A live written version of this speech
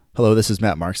Hello, this is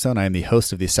Matt Markstone. I am the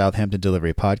host of the Southampton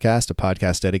Delivery Podcast, a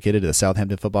podcast dedicated to the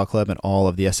Southampton Football Club and all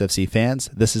of the SFC fans.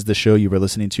 This is the show you are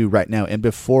listening to right now. And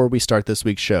before we start this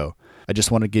week's show, I just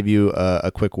want to give you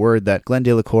a quick word that Glenn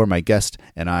Delacour, my guest,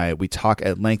 and we talk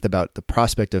at length about the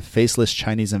prospect of faceless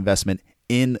Chinese investment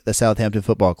in the Southampton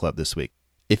Football Club this week.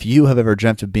 If you have ever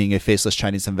dreamt of being a faceless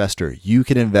Chinese investor, you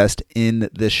can invest in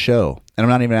this show. And I'm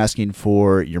not even asking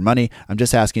for your money. I'm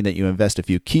just asking that you invest a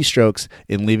few keystrokes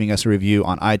in leaving us a review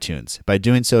on iTunes. By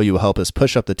doing so, you will help us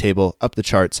push up the table, up the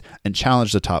charts, and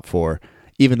challenge the top four.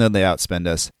 Even though they outspend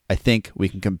us, I think we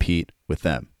can compete with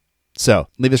them. So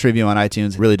leave us a review on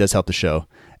iTunes. It really does help the show.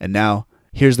 And now,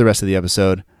 here's the rest of the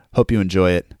episode. Hope you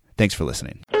enjoy it. Thanks for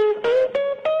listening.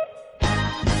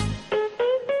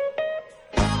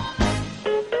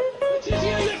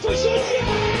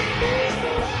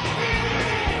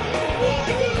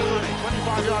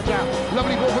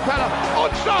 Lovely ball for Pella.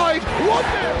 Onside.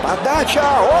 1-0. Подача.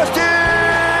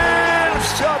 Остин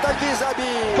все-таки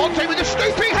забил. Fonte with a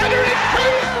stooping header. It's 2-0.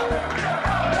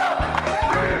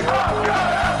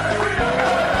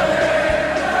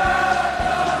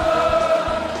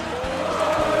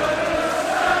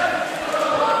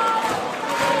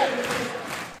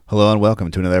 Hello and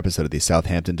welcome to another episode of the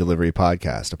Southampton Delivery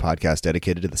Podcast, a podcast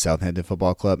dedicated to the Southampton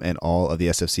Football Club and all of the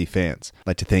SFC fans. I'd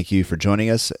like to thank you for joining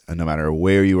us, no matter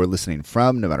where you are listening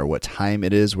from, no matter what time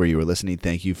it is where you are listening.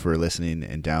 Thank you for listening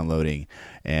and downloading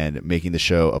and making the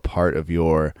show a part of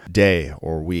your day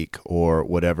or week or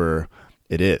whatever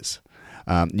it is.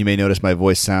 You may notice my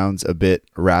voice sounds a bit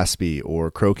raspy or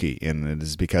croaky, and it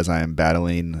is because I am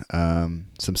battling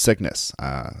some sickness,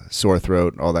 sore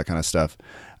throat, all that kind of stuff.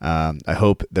 I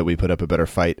hope that we put up a better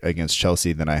fight against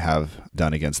Chelsea than I have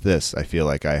done against this. I feel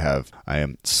like I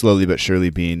am slowly but surely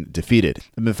being defeated.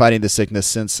 I've been fighting this sickness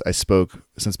since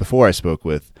before I spoke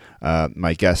with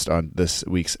my guest on this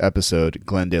week's episode,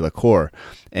 Glenn Delacour.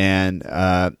 And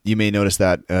you may notice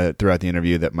that throughout the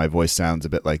interview that my voice sounds a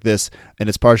bit like this, and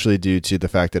it's partially due to the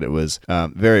fact that it was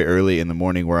very early in the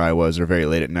morning where I was, or very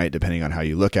late at night, depending on how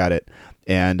you look at it,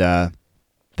 and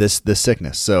this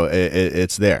sickness. So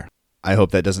it's there. I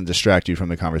hope that doesn't distract you from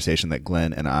the conversation that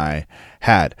Glenn and I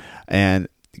had. And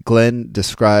Glenn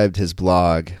described his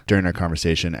blog during our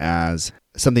conversation as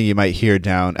something you might hear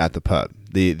down at the pub.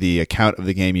 The account of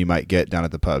the game you might get down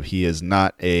at the pub. He is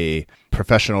not a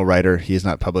professional writer. He is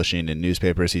not publishing in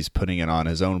newspapers. He's putting it on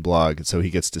his own blog, so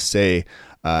he gets to say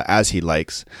as he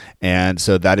likes. And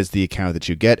so that is the account that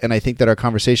you get. And I think that our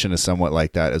conversation is somewhat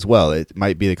like that as well. It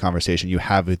might be the conversation you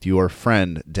have with your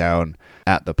friend down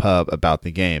at the pub about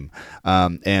the game.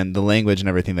 And the language and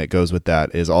everything that goes with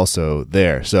that is also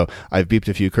there. So I've beeped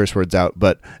a few curse words out,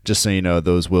 but just so you know,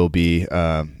 those will be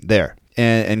there.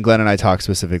 And Glenn and I talk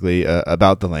specifically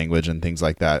about the language and things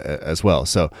like that as well.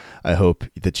 So I hope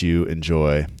that you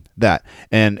enjoy that.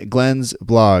 And Glenn's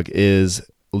blog is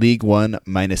League One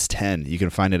 -10. You can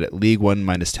find it at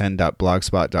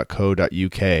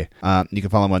league1-10.blogspot.co.uk. You can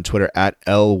follow him on Twitter at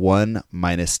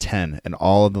L1-10. And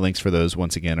all of the links for those,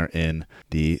 once again, are in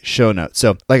the show notes.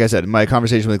 So, like I said, my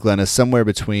conversation with Glenn is somewhere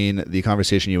between the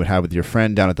conversation you would have with your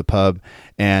friend down at the pub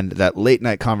and that late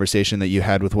night conversation that you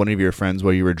had with one of your friends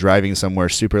while you were driving somewhere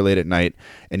super late at night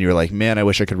and you were like, man, I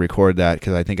wish I could record that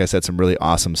because I think I said some really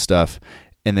awesome stuff.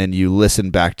 And then you listen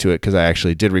back to it because I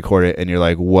actually did record it, and you're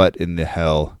like, what in the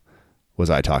hell was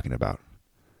I talking about?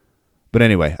 But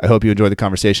anyway, I hope you enjoyed the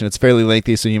conversation. It's fairly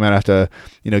lengthy, so you might have to,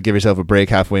 give yourself a break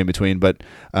halfway in between, but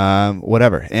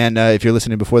whatever. And if you're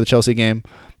listening before the Chelsea game,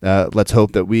 let's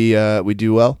hope that we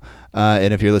do well.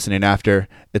 And if you're listening after,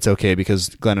 it's okay because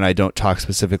Glenn and I don't talk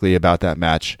specifically about that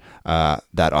match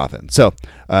that often. So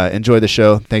enjoy the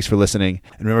show. Thanks for listening.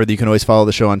 And remember that you can always follow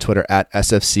the show on Twitter at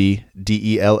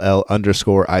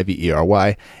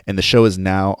SFCDELL_IVERY. And the show is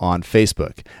now on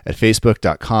Facebook at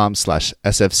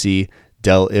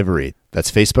facebook.com/SFCDelIvery. That's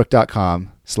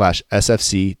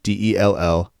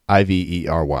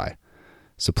facebook.com/SFCDELLIVERY.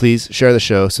 So please share the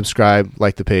show, subscribe,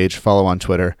 like the page, follow on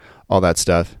Twitter, all that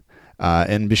stuff.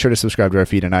 And be sure to subscribe to our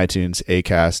feed on iTunes,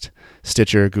 Acast,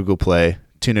 Stitcher, Google Play,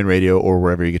 TuneIn Radio, or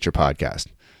wherever you get your podcast.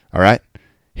 All right?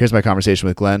 Here's my conversation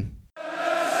with Glenn.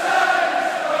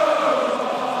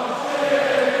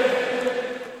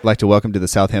 I'd like to welcome to the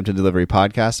Southampton Delivery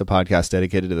Podcast, a podcast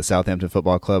dedicated to the Southampton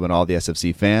Football Club and all the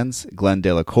SFC fans, Glenn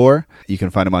Delacour. You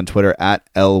can find him on Twitter at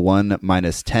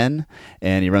L1-10,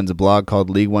 and he runs a blog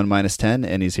called League One -10,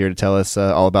 and he's here to tell us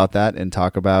all about that and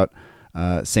talk about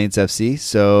Saints FC.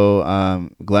 So,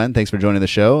 Glenn, thanks for joining the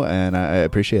show, and I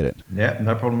appreciate it. Yeah,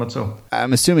 no problem at all.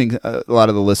 I'm assuming a lot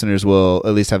of the listeners will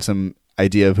at least have some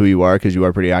idea of who you are because you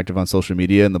are pretty active on social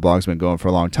media and the blog's been going for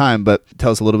a long time. But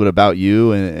tell us a little bit about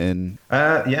you.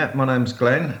 Yeah, my name's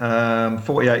Glenn.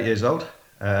 48 years old.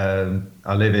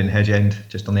 I live in Hedge End,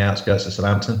 just on the outskirts of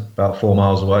Southampton, about 4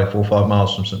 or 5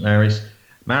 miles from St Mary's.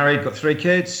 Married, got 3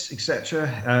 kids,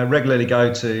 etc. Regularly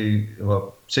go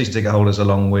to season ticket holders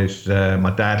along with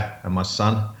my dad and my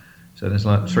son. So there's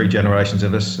like 3 generations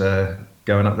of us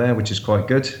going up there, which is quite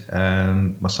good.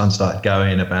 My son started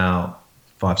going about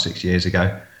 5-6 years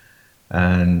ago,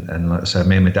 and like I said,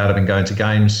 me and my dad have been going to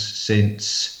games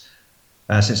since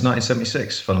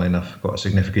 1976. Funnily enough, quite a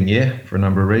significant year for a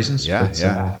number of reasons.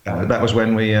 That was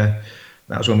when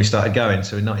we started going.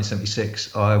 So in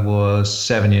 1976, I was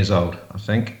 7 years old, I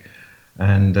think,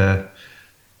 and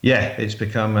it's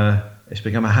become a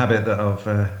habit that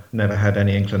I've never had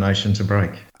any inclination to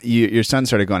break. Your son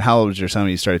started going. How old was your son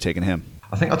when you started taking him?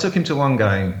 I think I took him to one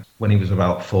game when he was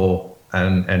about 4,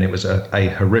 and it was a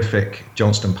horrific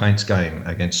Johnston Paints game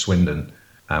against Swindon,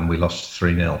 and we lost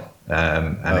 3-0.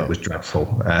 It was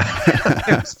dreadful. It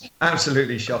was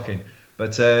absolutely shocking.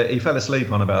 But he fell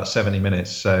asleep on about 70 minutes,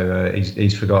 so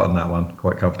he's forgotten that one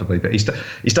quite comfortably. But he started.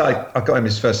 I got him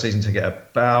his first season ticket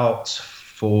about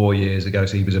 4 years ago,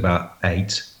 so he was about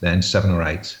 8, then 7 or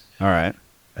 8. All right.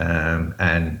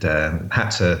 And had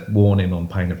to warn him on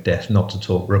pain of death not to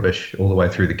talk rubbish all the way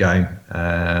through the game.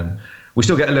 We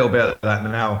still get a little bit of that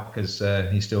now because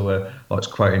he still likes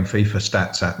quoting FIFA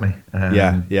stats at me. But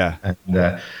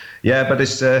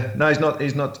it's no,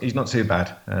 he's not too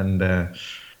bad, and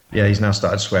he's now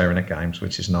started swearing at games,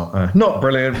 which is not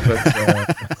brilliant, but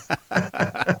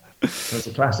it's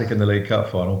a classic in the League Cup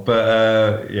final.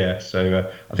 But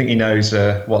so I think he knows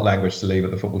what language to leave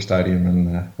at the football stadium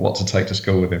and what to take to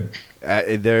school with him.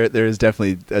 There is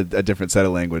definitely a different set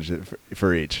of language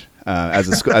for each. As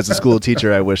a school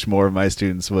teacher, I wish more of my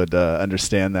students would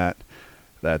understand that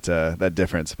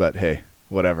difference. But hey,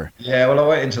 whatever. Yeah, well, I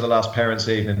went into the last parents'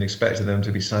 evening and expected them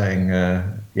to be saying,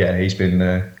 he's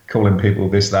been calling people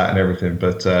this, that, and everything.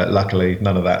 But luckily,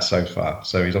 none of that so far.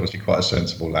 So he's obviously quite a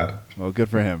sensible lad. Well, good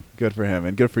for him,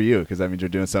 and good for you, because that means you're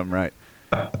doing something right.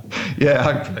 Yeah,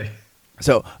 hopefully.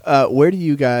 So, where do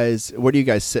you guys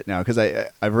sit now? Because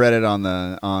I've read it on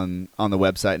the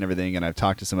website and everything, and I've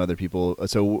talked to some other people.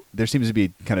 So there seems to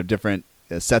be kind of different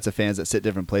sets of fans that sit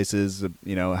different places.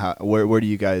 Where do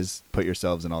you guys put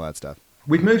yourselves and all that stuff?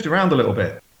 We've moved around a little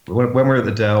bit. When we were at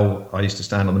the Dell, I used to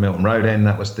stand on the Milton Road end.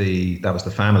 That was the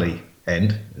family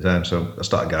end. So I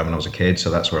started going when I was a kid, so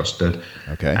that's where I stood.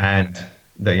 Okay. And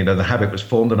the habit was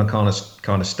formed, and I kind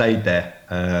of stayed there,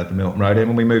 the Milton Road end.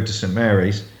 When we moved to St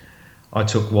Mary's, I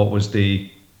took what was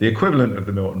the equivalent of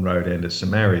the Milton Road end at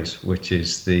St Mary's, which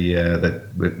is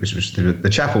the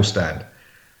chapel stand.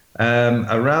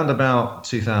 Around about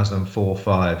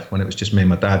 2004-05, when it was just me and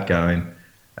my dad going,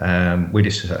 it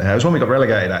was when we got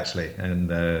relegated actually,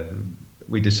 and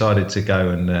we decided to go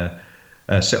and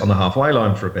sit on the halfway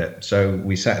line for a bit. So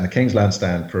we sat in the Kingsland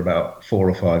stand for about 4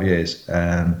 or 5 years.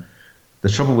 The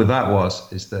trouble with that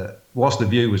is that whilst the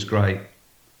view was great,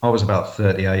 I was about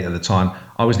 38 at the time.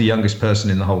 I was the youngest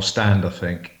person in the whole stand, I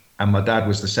think, and my dad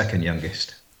was the second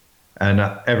youngest, and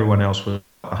everyone else was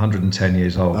 110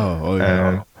 years old. Oh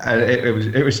yeah. And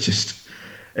it was just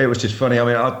funny. I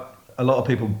mean, a lot of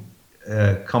people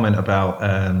comment about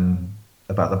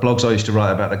the blogs I used to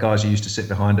write about the guys who used to sit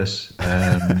behind us.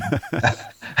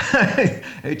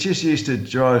 It just used to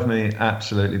drive me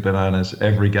absolutely bananas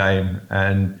every game,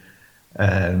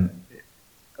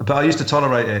 but I used to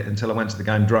tolerate it until I went to the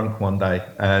game drunk one day,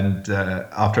 and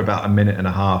after about a minute and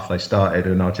a half they started,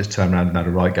 and I just turned around and had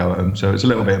a right go at them. So it was a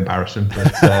little bit embarrassing,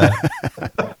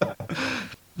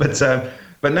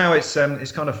 but now it's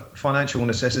kind of financial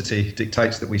necessity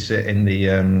dictates that we sit in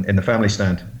the family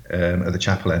stand at the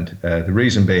chapel end. The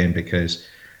reason being because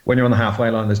when you're on the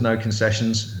halfway line, there's no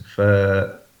concessions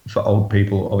for old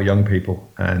people or young people,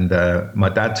 and my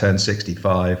dad turned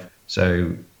 65,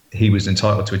 so he was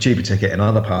entitled to a cheaper ticket in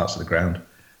other parts of the ground,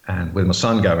 and with my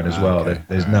son going as well,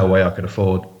 there's no way I could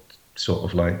afford sort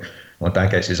of like my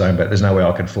dad gets his own, but there's no way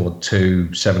I could afford 2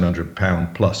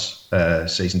 £700 plus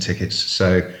season tickets.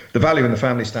 So the value in the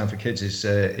family stand for kids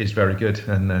is very good,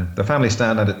 and the family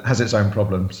stand has its own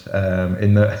problems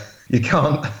in that you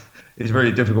can't. It's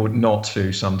very difficult not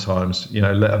to sometimes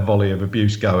let a volley of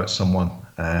abuse go at someone.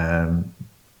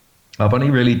 I've only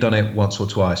really done it once or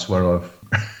twice where I've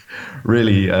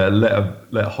really let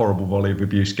a horrible volley of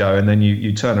abuse go, and then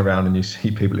you turn around and you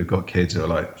see people who've got kids who are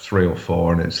like 3 or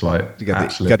 4, and it's like you got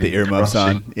the earmuffs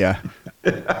on. Well,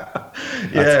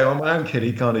 my own kid,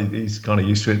 he's kind of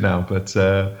used to it now, but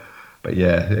But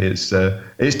yeah, it's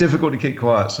difficult to keep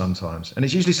quiet sometimes, and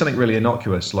it's usually something really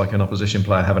innocuous, like an opposition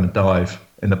player having a dive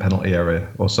in the penalty area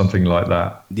or something like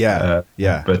that. Yeah,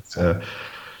 yeah.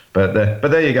 But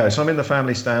there you go. So I'm in the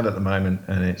family stand at the moment,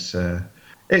 and it's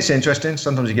interesting.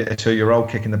 Sometimes you get a 2-year-old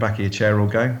kicking the back of your chair all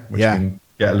game, which can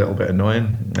get a little bit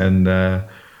annoying. And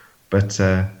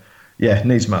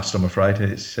needs must. I'm afraid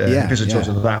if it's a choice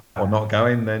of that or not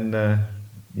going, then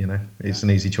it's an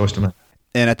easy choice to make.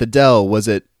 And at the Dell, were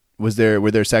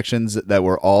there sections that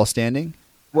were all standing?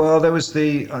 Well, there was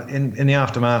in the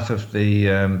aftermath of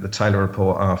the Taylor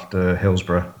report after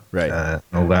Hillsborough, right, and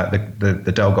all that.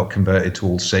 The Dell got converted to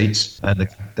all seats, and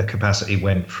the capacity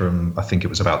went from, I think it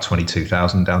was about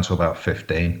 22,000 down to about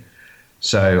 15.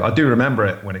 So I do remember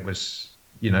it when it was,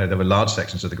 there were large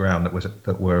sections of the ground that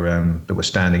were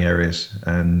standing areas,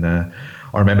 and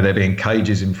I remember there being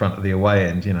cages in front of the away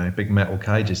end, big metal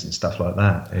cages and stuff like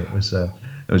that. It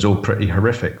was all pretty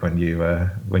horrific when you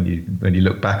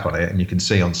look back on it, and you can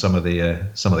see on some of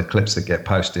the clips that get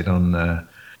posted on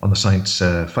the Saints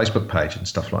Facebook page and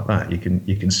stuff like that. You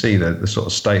can see the sort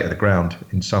of state of the ground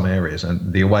in some areas,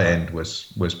 and the away end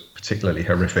was particularly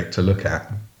horrific to look at.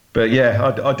 But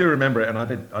yeah, I do remember it, and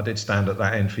I did stand at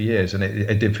that end for years, and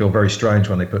it did feel very strange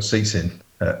when they put seats in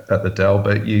at the Dell.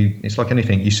 But it's like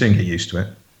anything, you soon get used to it.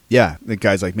 Yeah, the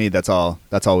guys like me, that's all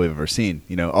we've ever seen.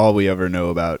 All we ever know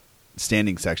about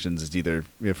standing sections is either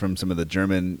from some of the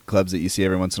German clubs that you see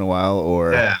every once in a while,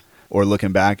 or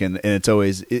looking back, and it's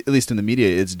always, at least in the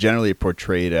media, it's generally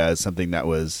portrayed as something that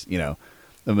was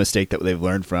a mistake that they've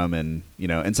learned from, and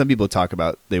and some people talk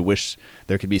about they wish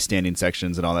there could be standing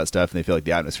sections and all that stuff, and they feel like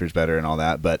the atmosphere is better and all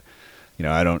that, but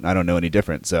I don't know any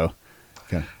different. So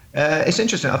okay. It's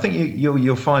interesting. I think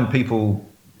you'll find people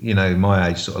my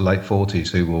age, sort of late 40s,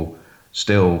 who will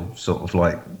still sort of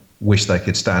like wish they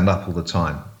could stand up all the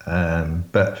time.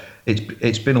 But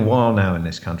it's been a while now in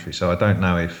this country, so I don't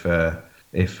know if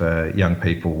young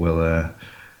people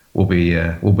will be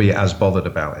as bothered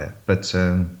about it. But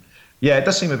it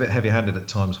does seem a bit heavy-handed at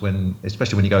times,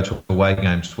 especially when you go to away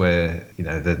games where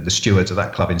the stewards of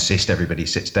that club insist everybody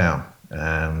sits down.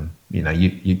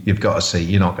 You've got a seat.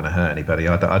 You're not going to hurt anybody.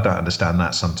 I don't understand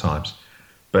that sometimes.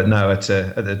 But no, at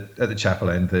the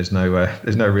Chapel End, there's no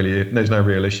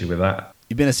real issue with that.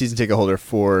 You've been a season ticket holder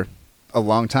for a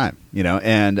long time,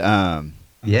 and been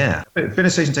a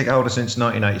season ticket holder since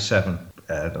 1987.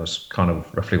 That was kind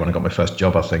of roughly when I got my first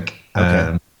job, I think.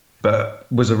 Okay.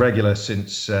 But was a regular at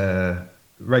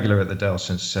the Dell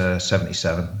since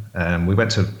 77. We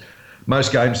went to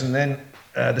most games, and then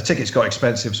the tickets got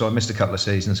expensive, so I missed a couple of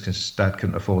seasons because Dad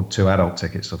couldn't afford 2 adult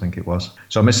tickets, I think it was.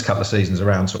 So I missed a couple of seasons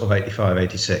around sort of 85,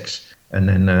 86, and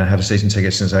then had a season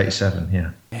ticket since 87.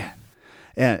 Yeah. Man.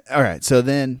 And all right, so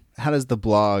then how does the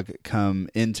blog come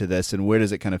into this, and where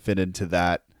does it kind of fit into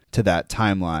that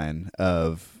timeline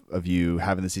of you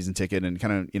having the season ticket, and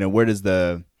kind of where does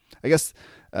the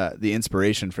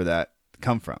inspiration for that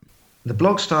come from? The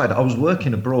blog started, I was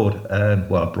working abroad. I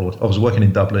was working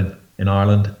in Dublin in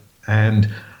Ireland, and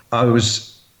I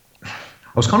was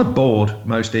kind of bored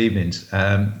most evenings.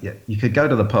 You could go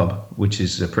to the pub, which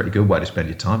is a pretty good way to spend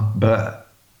your time, but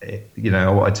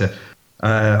I wanted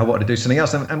to do something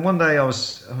else. And one day I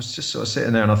was just sort of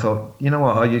sitting there, and I thought, you know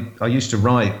what, I used to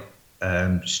write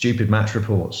stupid match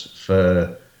reports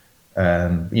for,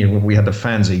 when we had the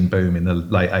fanzine boom in the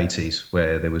late 80s,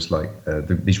 where there was like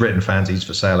these written fanzines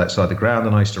for sale outside the ground,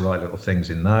 and I used to write little things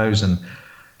in those. And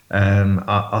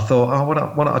I thought, why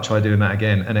don't I try doing that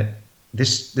again? And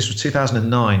this was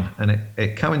 2009, and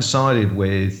it coincided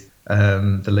with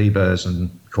the Liebers and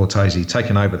Cortese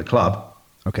taking over the club.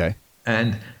 Okay.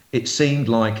 And it seemed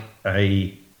like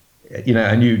a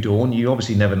new dawn. You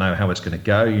obviously never know how it's going to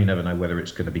go. You never know whether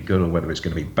it's going to be good or whether it's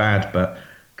going to be bad. But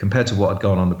compared to what had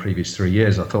gone on the previous 3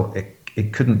 years, I thought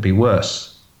it couldn't be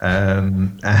worse.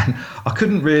 And I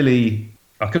couldn't really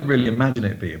imagine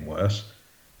it being worse.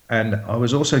 And I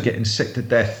was also getting sick to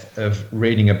death of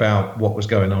reading about what was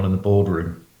going on in the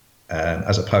boardroom,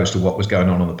 as opposed to what was going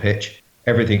on the pitch.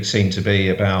 Everything seemed to be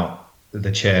about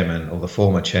the chairman or the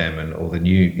former chairman or the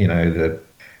new,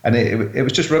 and it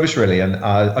was just rubbish, really. And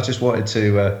I just wanted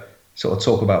to sort of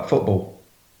talk about football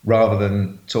rather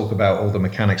than talk about all the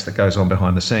mechanics that goes on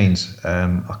behind the scenes.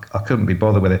 I couldn't be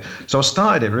bothered with it. So I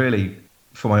started it really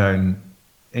for my own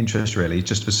interest, really,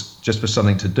 just for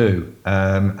something to do.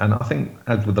 And I think,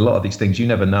 as with a lot of these things, you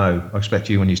never know. I expect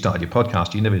you, when you started your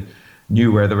podcast, you never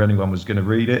knew whether anyone was going to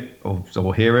read it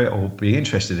or hear it or be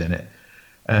interested in it.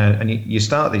 And you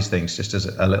start these things just as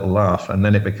a little laugh, and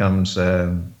then it becomes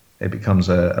a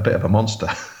bit of a monster.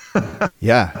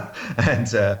 Yeah.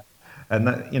 And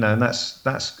that, and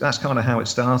that's kind of how it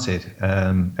started.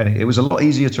 And it was a lot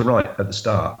easier to write at the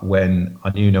start when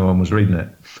I knew no one was reading it.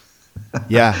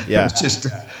 Yeah. It was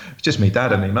just me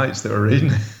dad and me mates that were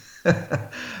reading it.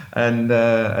 and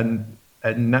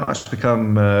now it's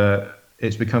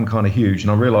become kind of huge.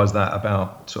 And I realised that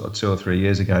about sort of 2 or 3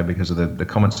 years ago because of the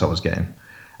comments I was getting.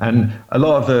 And a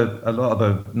lot of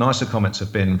the nicer comments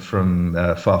have been from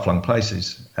far-flung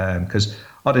places, because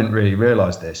I didn't really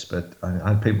realise this, but I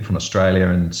had people from Australia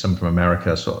and some from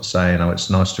America sort of saying, "Oh, it's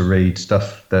nice to read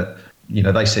stuff that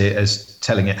they see it as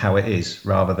telling it how it is,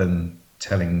 rather than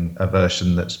telling a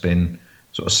version that's been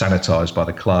sort of sanitised by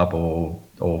the club or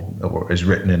is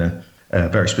written in a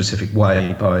very specific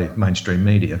way by mainstream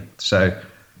media." So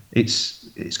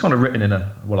it's kind of written in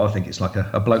I think it's like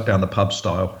a bloke down the pub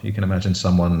style. You can imagine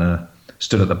someone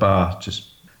stood at the bar just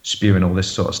spewing all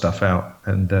this sort of stuff out,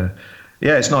 and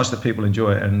it's nice that people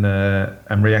enjoy it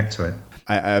and react to it.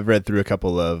 I've read through a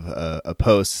couple of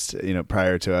posts,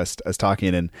 prior to us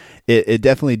talking, and it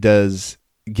definitely does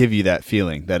give you that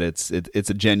feeling that it's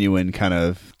a genuine kind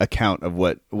of account of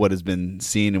what has been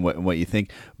seen and what you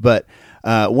think. But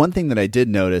one thing that I did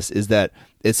notice is that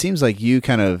it seems like you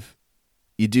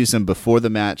do some before the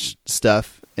match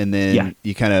stuff, and then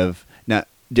you kind of now.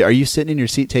 Are you sitting in your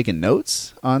seat taking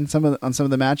notes on some of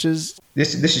the matches?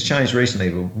 This has changed recently.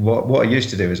 But what I used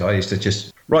to do is I used to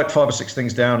just write 5 or 6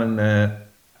 things down, and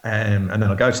then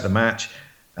I go to the match,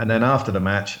 and then after the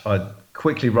match I'd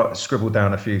quickly scribble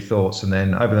down a few thoughts, and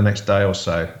then over the next day or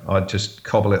so I'd just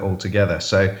cobble it all together.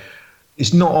 So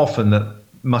it's not often that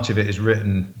much of it is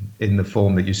written in the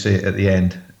form that you see it at the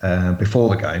end before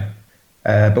the game.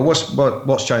 But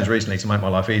what's changed recently to make my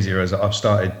life easier is I've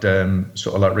started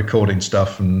sort of like recording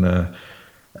stuff and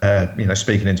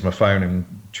speaking into my phone and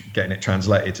getting it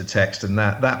translated to text, and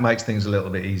that makes things a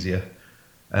little bit easier.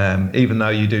 Even though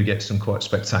you do get some quite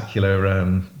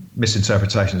spectacular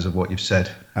misinterpretations of what you've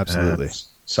said. Absolutely.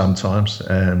 Sometimes.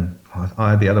 I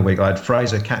had the other week, I had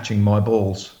Fraser catching my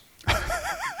balls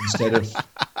instead of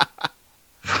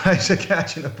Fraser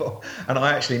catching a ball. And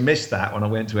I actually missed that when I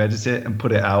went to edit it and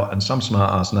put it out, and some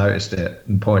smart ass noticed it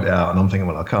and pointed it out, and I'm thinking,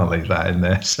 well, I can't leave that in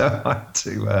there. So I had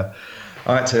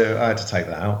to take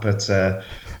that out.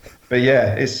 But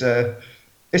yeah, it's a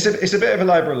bit of a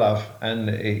labour of love, and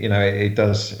it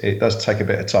does take a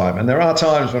bit of time. And there are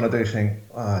times when I do think,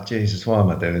 oh Jesus, why am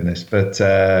I doing this? But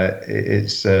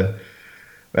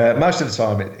most of the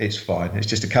time it's fine. It's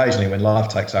just occasionally when life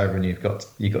takes over and you've got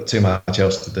too much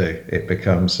else to do, it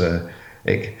becomes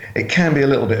it can be a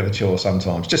little bit of a chore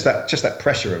sometimes. Just that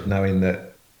pressure of knowing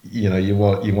that you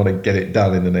want to get it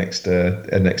done in the next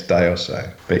day or so.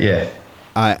 But yeah,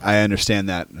 I understand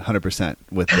that 100%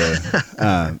 with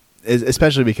the.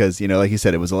 Especially because, like you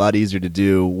said, it was a lot easier to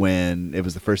do when it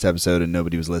was the first episode and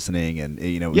nobody was listening, and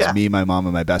it was me, my mom,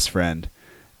 and my best friend.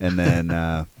 And then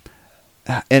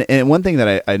and one thing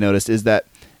that I noticed is that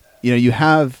you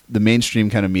have the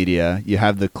mainstream kind of media, you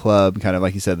have the club kind of,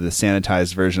 like you said, the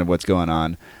sanitized version of what's going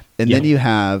on, and then you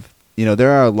have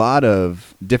there are a lot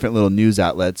of different little news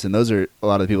outlets, and those are a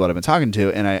lot of the people that I've been talking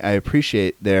to, and I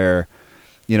appreciate their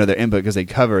their input because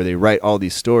they write all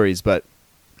these stories, but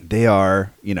they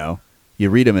are, you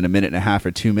read them in a minute and a half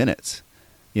or 2 minutes,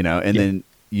 and then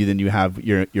you have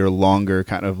your longer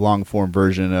kind of long form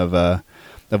version of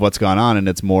what's gone on, and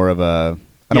it's more of I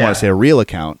don't want to say a real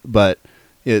account, but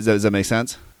does that make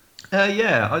sense?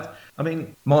 Yeah, I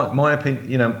mean, my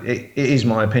opinion, it is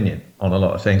my opinion on a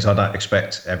lot of things. I don't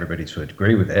expect everybody to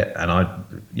agree with it, and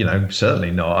I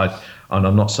certainly not. And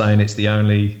I'm not saying it's the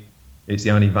only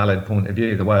valid point of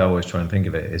view. The way I always try and think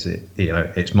of it is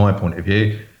it's my point of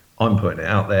view. I'm putting it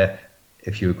out there.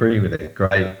 If you agree with it,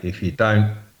 great. If you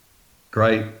don't,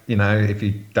 great. If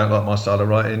you don't like my style of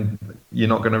writing, you're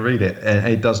not going to read it. And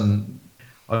it doesn't.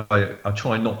 I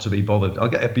try not to be bothered. I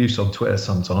get abuse on Twitter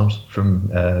sometimes from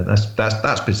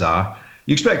that's bizarre.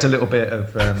 You expect a little bit of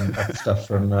stuff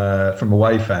from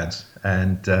away fans,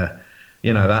 and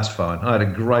that's fine. I had a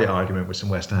great argument with some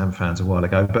West Ham fans a while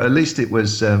ago, but at least it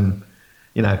was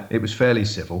it was fairly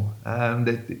civil.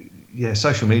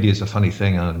 Social media is a funny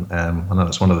thing, and I know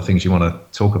that's one of the things you want to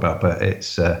talk about, but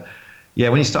it's when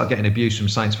you start getting abuse from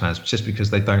Saints fans just because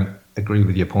they don't agree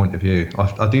with your point of view,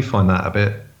 I do find that a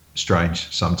bit strange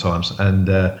sometimes, and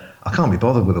I can't be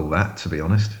bothered with all that, to be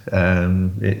honest.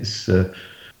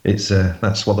 It's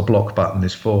that's what the block button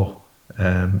is for.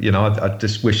 I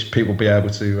just wish people would be able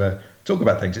to talk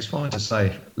about things. It's fine to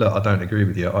say, look, I don't agree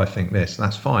with you, I think this.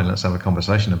 That's fine, let's have a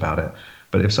conversation about it.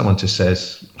 But if someone just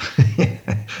says,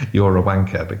 you're a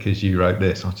wanker because you wrote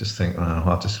this, I just think,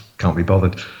 I just can't be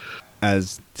bothered.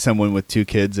 as someone with 2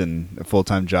 kids and a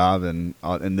full-time job,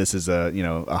 and this is a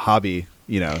hobby,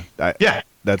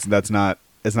 that's not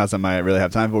something I really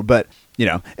have time for. But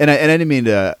and I didn't mean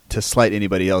to slight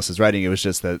anybody else's writing. It was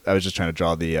just that I was just trying to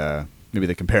draw the maybe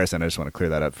the comparison. I just want to clear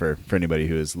that up for anybody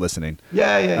who is listening.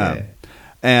 Yeah.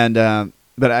 And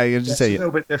but I just say a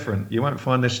little bit different. You won't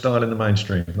find this style in the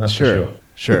mainstream. That's sure. for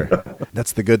sure.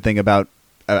 That's the good thing about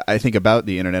I think about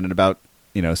the internet and about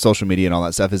social media and all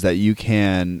that stuff, is that you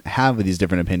can have these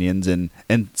different opinions, and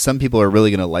some people are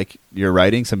really going to like your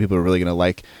writing. Some people are really going to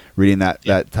like reading that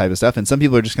type of stuff, and some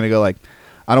people are just going to go like,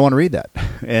 I don't want to read that,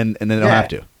 and then they don't have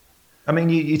to. I mean,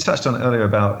 you touched on it earlier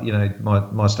about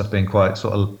my stuff being quite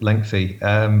sort of lengthy.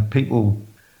 People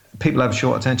have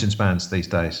short attention spans these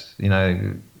days.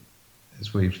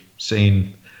 As we've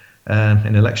seen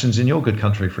in elections in your good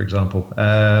country, for example,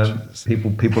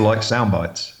 people like sound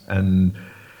bites, and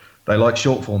they like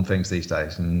short form things these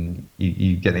days. And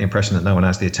you get the impression that no one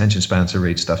has the attention span to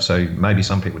read stuff. So maybe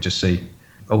some people just see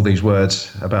all these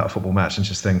words about a football match and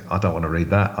just think, I don't want to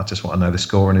read that. I just want to know the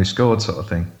score and who scored, sort of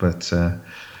thing. But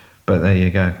there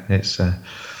you go. It's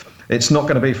not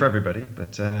going to be for everybody,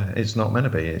 but it's not meant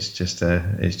to be. It's just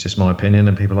my opinion,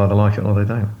 and people either like it or they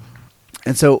don't.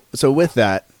 And so with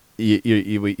that,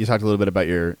 you talked a little bit about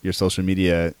your social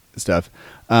media stuff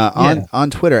on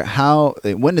Twitter.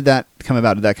 When did that come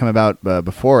about? Did that come about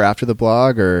before or after the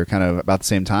blog, or kind of about the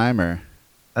same time, or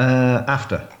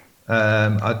after?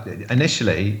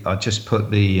 Initially, I just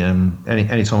put the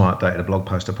anytime I updated a blog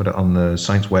post, I put it on the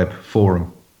Saints Web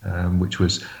forum, which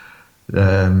was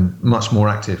much more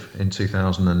active in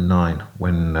 2009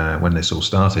 when this all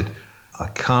started. I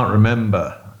can't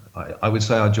remember. I would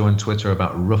say I joined Twitter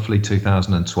about roughly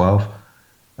 2012,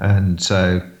 and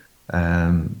so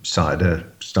started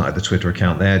the Twitter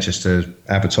account there just to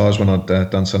advertise when I'd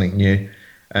done something new.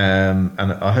 And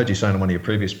I heard you saying on one of your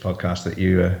previous podcasts that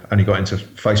you only got into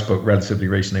Facebook relatively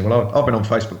recently. Well, I've been on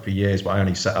Facebook for years, but I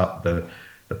only set up the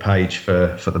page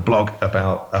for the blog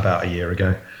about a year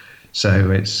ago.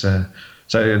 So it's so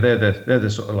they're the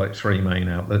sort of like 3 main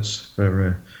outlets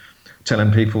for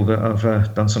telling people that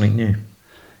I've done something new.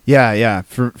 Yeah.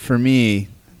 For me,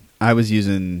 I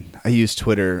used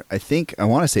Twitter, I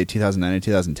want to say 2009 and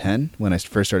 2010 when I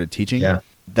first started teaching. Yeah.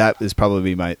 That is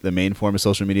probably the main form of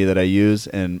social media that I use.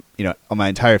 And, my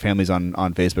entire family's on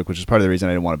Facebook, which is part of the reason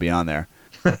I didn't want to be on there.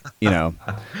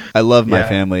 I love my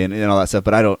family and all that stuff,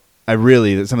 but I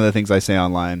really, some of the things I say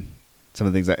online, some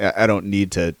of the things I don't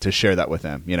need to share that with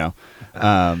them,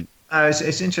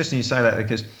 It's interesting you say that,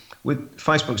 because with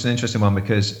Facebook's an interesting one,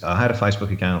 because I had a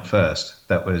Facebook account first.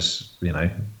 That was, me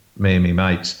and me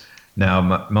mates. Now,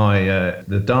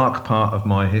 the dark part of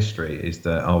my history is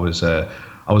that I was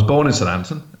born in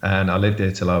Southampton, and I lived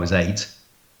here till I was 8,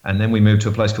 and then we moved to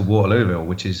a place called Waterlooville,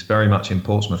 which is very much in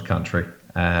Portsmouth country,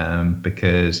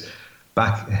 because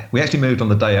we actually moved on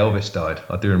the day Elvis died.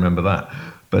 I do remember that,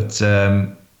 but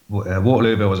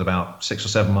Waterlooville was about 6 or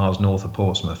 7 miles north of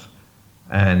Portsmouth.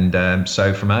 And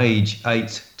so from age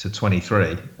 8 to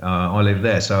 23, I lived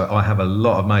there. So I have a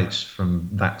lot of mates from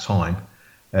that time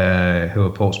who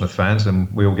are Portsmouth fans, and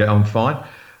we all get on fine.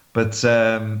 But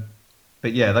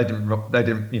yeah, they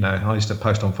didn't. I used to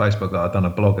post on Facebook that I'd done a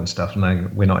blog and stuff,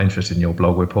 and we're not interested in your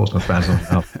blog. We're Portsmouth fans.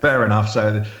 Fair enough.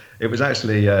 So it was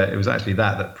actually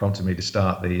that prompted me to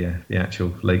start the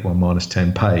actual League One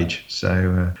 -10 page.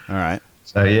 So all right.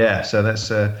 So yeah, so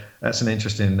that's an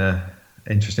interesting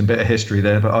bit of history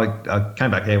there. But I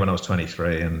came back here when I was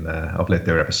 23, and I've lived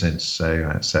there ever since.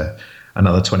 So it's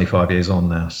another 25 years on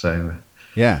now. So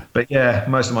yeah. But yeah,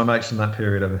 most of my mates from that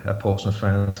period are Portsmouth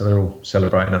fans, so they're all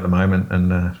celebrating at the moment.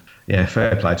 And yeah,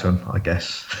 fair play to them, I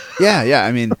guess. Yeah.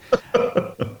 I mean,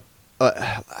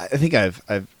 I think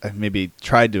I've maybe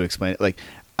tried to explain it. Like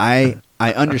I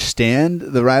understand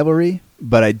the rivalry,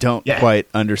 but I don't quite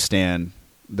understand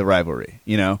the rivalry.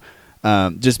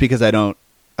 Just because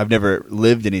I've never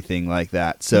lived anything like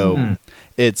that. So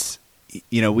it's,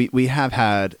 we have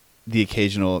had the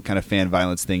occasional kind of fan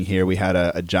violence thing here. We had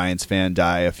a Giants fan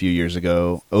die a few years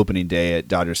ago, opening day at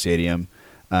Dodger Stadium.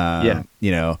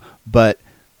 But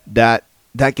that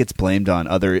gets blamed on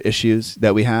other issues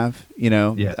that we have,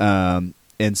 and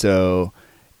so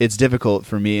it's difficult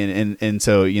for me. And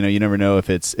so, you never know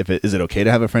is it okay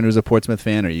to have a friend who's a Portsmouth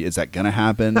fan, or is that going to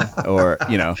happen? Or,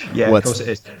 yeah, of course it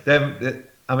is.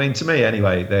 I mean, to me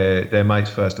anyway, they're mates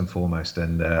first and foremost.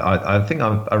 And I think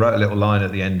I wrote a little line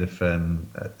at the end of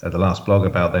the last blog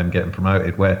about them getting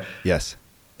promoted, where yes,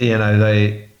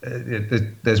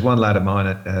 there's one lad of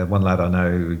mine, one lad I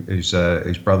know whose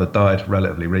brother died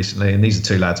relatively recently, and these are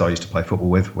 2 lads I used to play football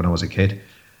with when I was a kid.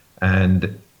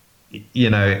 And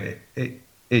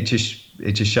it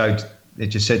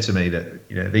just said to me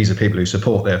that these are people who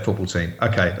support their football team.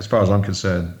 Okay, as far as I'm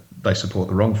concerned, they support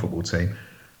the wrong football team.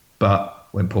 But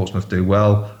when Portsmouth do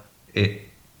well, it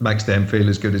makes them feel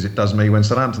as good as it does me when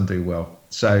Southampton do well.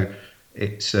 So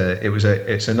it's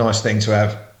a nice thing to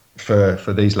have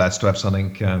for these lads to have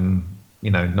something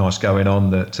nice going on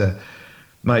that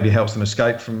maybe helps them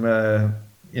escape from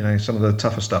some of the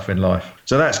tougher stuff in life.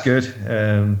 So that's good.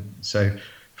 So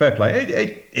fair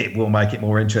play. It will make it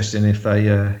more interesting if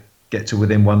they get to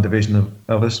within one division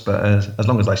of us. But as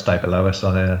long as they stay below us,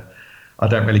 I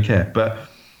don't really care. But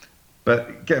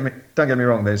don't get me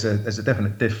wrong. There's a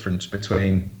definite difference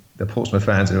between the Portsmouth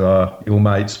fans who are your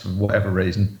mates for whatever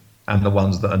reason and the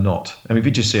ones that are not. I mean, if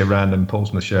you just see a random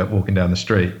Portsmouth shirt walking down the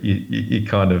street, you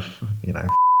kind of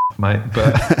mate.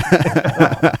 But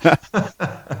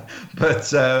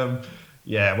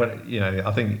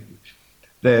I think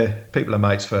people are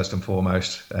mates first and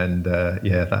foremost, and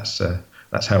that's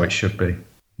how it should be.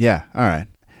 Yeah. All right.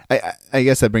 I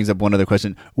guess that brings up one other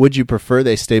question. Would you prefer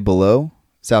they stay below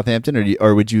Southampton,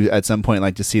 or would you at some point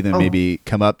like to see them maybe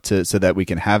come up so that we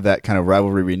can have that kind of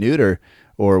rivalry renewed,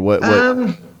 or what?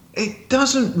 It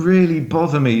doesn't really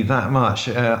bother me that much.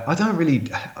 I don't really,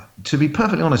 to be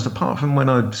perfectly honest, apart from when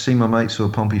I see my mates who are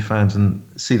Pompey fans and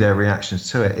see their reactions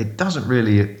to it, it doesn't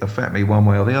really affect me one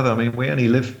way or the other. I mean, we only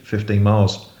live 16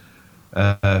 miles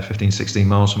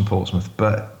from Portsmouth,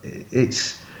 but I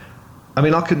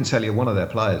couldn't tell you one of their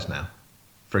players now,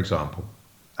 for example.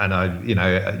 And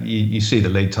you see the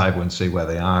league table and see where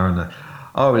they are, and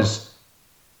I was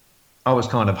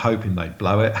kind of hoping they'd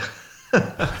blow it.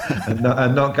 and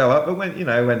not go up, but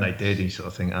when they did, you sort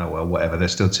of think, oh well, whatever. They're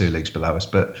still 2 leagues below us,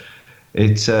 but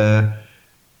it's I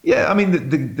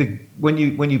mean, when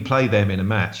you play them in a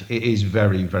match, it is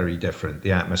very, very different.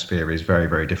 The atmosphere is very,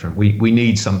 very different. We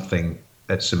need something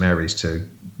at St Mary's to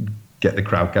get the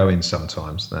crowd going.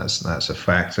 Sometimes that's a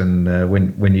fact. And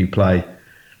when you play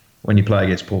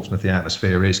against Portsmouth, the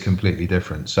atmosphere is completely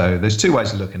different. So there's 2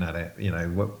 ways of looking at it.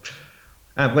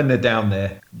 And when they're down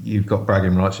there, you've got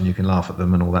bragging rights and you can laugh at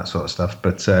them and all that sort of stuff.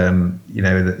 But,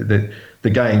 the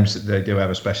games, they do have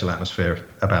a special atmosphere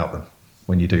about them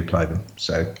when you do play them.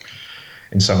 So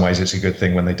in some ways, it's a good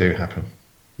thing when they do happen.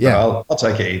 Yeah, I'll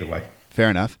take it either way. Fair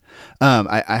enough.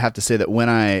 I have to say that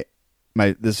when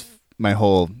my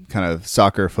whole kind of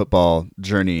soccer football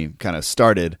journey kind of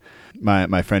started,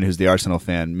 my friend who's the Arsenal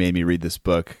fan made me read this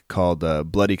book called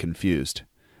Bloody Confused.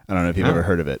 I don't know if you've ever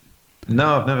heard of it.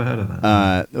 No, I've never heard of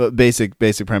that.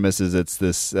 Basic premise is it's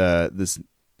this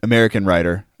American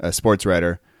writer, a sports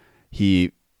writer.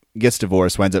 He gets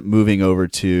divorced, winds up moving over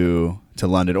to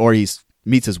London, or he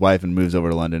meets his wife and moves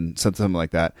over to London, something like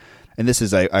that. And this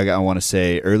is I want to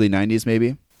say early 90s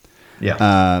maybe.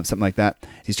 Yeah. Something like that.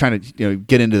 He's trying to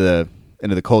get into the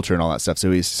culture and all that stuff. So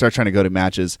he starts trying to go to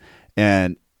matches,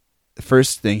 and the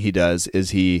first thing he does is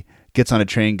he gets on a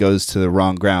train, goes to the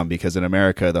wrong ground, because in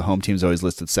America the home team's always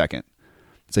listed second.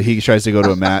 So he tries to go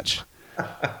to a match,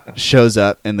 shows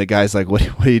up, and the guy's like,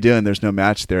 "What are you doing? There's no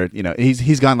match there."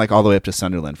 He's gone like all the way up to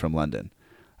Sunderland from London,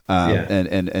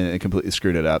 and completely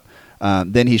screwed it up.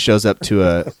 Then he shows up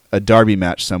to a derby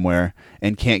match somewhere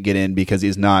and can't get in because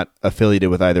he's not affiliated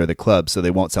with either of the clubs, so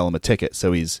they won't sell him a ticket.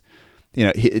 So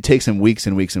it takes him weeks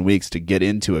and weeks and weeks to get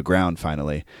into a ground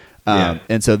finally.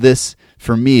 And so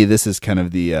for me, this is kind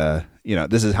of the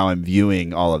this is how I'm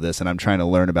viewing all of this, and I'm trying to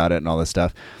learn about it and all this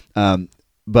stuff.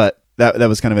 But that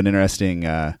was kind of an interesting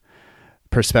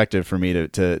perspective for me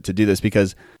to do this,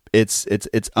 because it's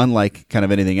unlike kind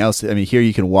of anything else. I mean, here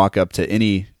you can walk up to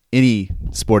any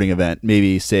sporting event,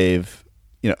 maybe save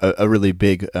a really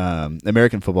big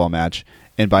American football match,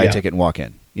 and buy a ticket and walk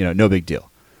in. No big deal.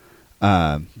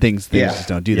 Things just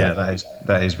don't do that. Yeah,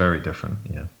 that is very different.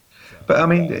 Yeah. But I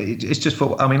mean, it's just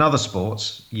other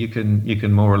sports you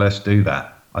can more or less do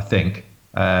that. I think.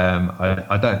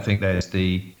 I don't think there's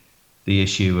the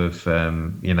issue of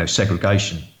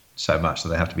segregation so much that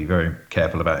they have to be very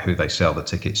careful about who they sell the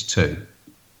tickets to.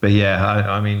 But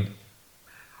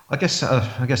I guess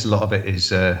a lot of it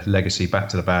is legacy back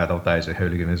to the bad old days of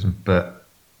hooliganism. But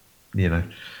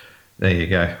there you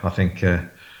go. I think the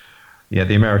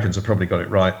Americans have probably got it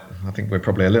right. I think we're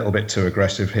probably a little bit too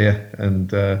aggressive here, and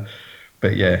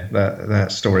but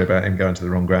that story about him going to the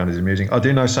wrong ground is amusing. I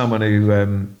do know someone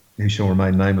who shall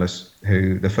remain nameless,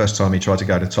 who the first time he tried to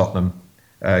go to Tottenham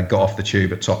got off the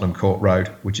tube at Tottenham Court Road,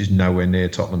 which is nowhere near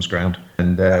Tottenham's ground,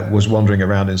 and was wandering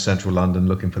around in central London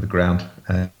looking for the ground,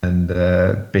 and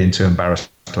being too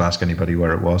embarrassed to ask anybody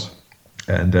where it was,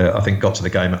 and I think got to the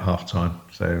game at half time.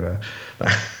 So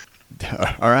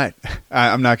all right,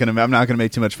 I'm not gonna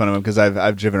make too much fun of him, because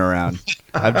I've driven around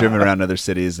other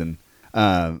cities, and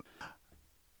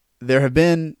There have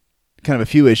been kind of a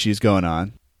few issues going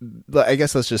on. I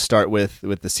guess let's just start with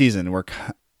the season. We're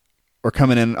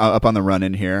coming in up on the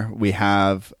run-in here. We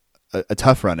have a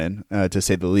tough run-in, to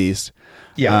say the least.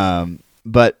 Yeah.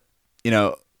 But,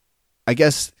 I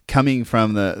guess coming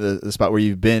from the spot where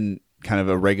you've been kind of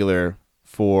a regular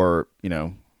for,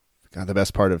 the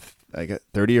best part of, I guess,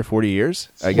 30 or 40 years,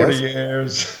 I guess. 40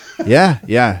 years.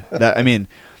 Yeah.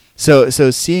 So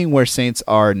seeing where Saints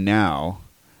are now,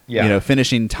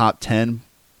 finishing top 10,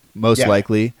 most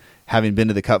likely, having been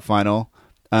to the Cup final,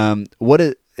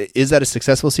 is that a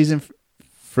successful season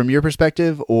from your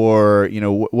perspective, or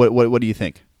what do you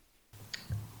think?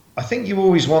 I think you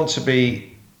always want to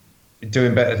be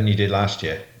doing better than you did last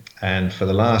year, and for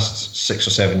the last 6 or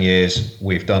 7 years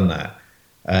we've done that.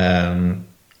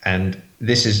 And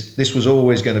this was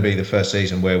always going to be the first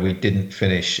season where we didn't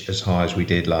finish as high as we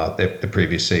did the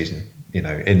previous season.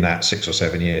 In that 6 or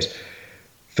 7 years,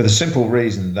 for the simple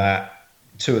reason that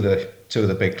two of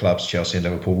the big clubs, Chelsea and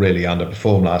Liverpool, really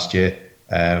underperformed last year.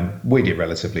 We did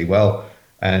relatively well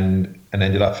and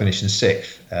ended up finishing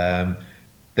 6th.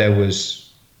 There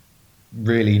was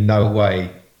really no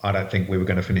way, I don't think, we were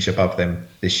going to finish above them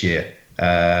this year.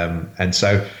 And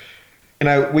so,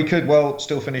 we could well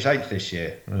still finish 8th this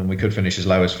year, and we could finish as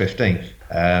low as 15th.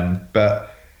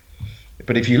 But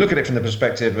if you look at it from the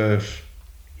perspective of,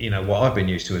 what I've been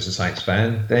used to as a Saints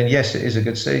fan, then yes, it is a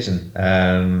good season.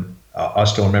 I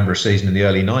still remember a season in the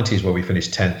early 90s where we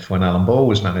finished 10th when Alan Ball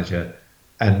was manager,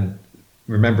 and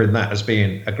remembering that as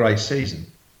being a great season.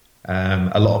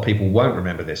 A lot of people won't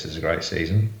remember this as a great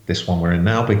season, this one we're in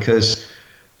now, because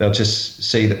they'll just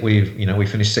see that we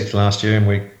finished 6th last year and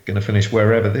we're going to finish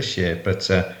wherever this year. But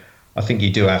I think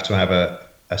you do have to have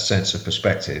a sense of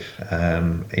perspective.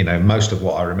 Most of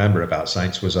what I remember about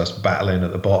Saints was us battling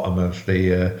at the bottom of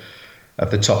the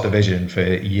top division for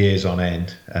years on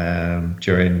end,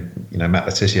 during Matt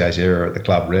Letizier's era at the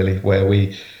club, really, where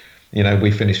we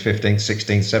finished 15th,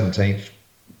 16th, 17th,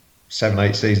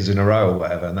 7-8 seasons in a row or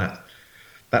whatever, and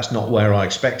that's not where I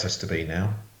expect us to be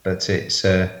now. But it's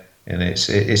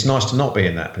nice to not be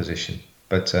in that position.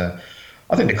 But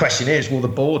I think the question is, will the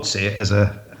board see it as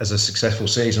a successful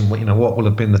season? What will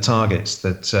have been the targets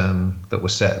that were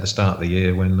set at the start of the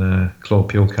year when Claude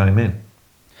Puel came in?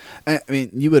 I mean,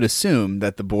 you would assume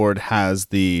that the board has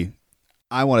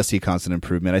I want to see constant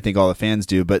improvement. I think all the fans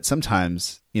do, but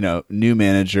sometimes, new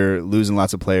manager, losing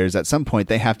lots of players, at some point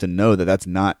they have to know that that's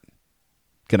not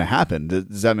going to happen.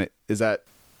 Am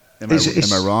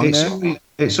I wrong there?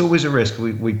 It's always a risk.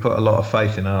 We put a lot of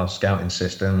faith in our scouting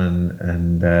system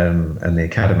and the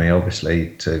academy,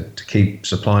 obviously, to keep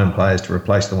supplying players to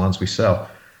replace the ones we sell.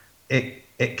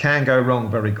 It can go wrong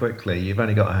very quickly. You've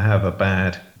only got to have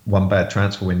one bad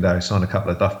transfer window, sign a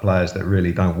couple of duff players that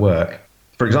really don't work.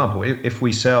 For example, if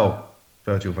we sell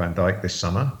Virgil van Dijk this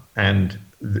summer and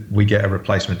we get a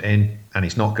replacement in and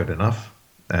he's not good enough,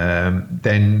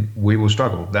 then we will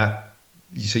struggle.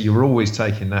 So you're always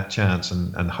taking that chance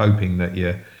and hoping that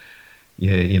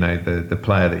the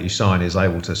player that you sign is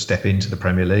able to step into the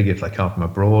Premier League if they come from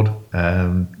abroad.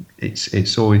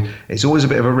 It's always a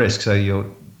bit of a risk. So you're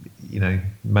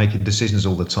making decisions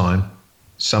all the time.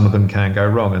 Some of them can go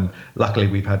wrong, and luckily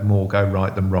we've had more go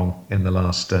right than wrong in the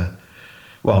last.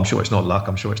 Well, I'm sure it's not luck.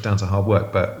 I'm sure it's down to hard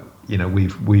work. But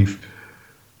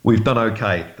we've done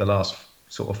okay the last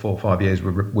sort of 4 or 5 years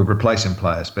with replacing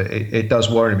players. But it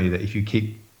does worry me that if you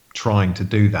keep trying to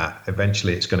do that,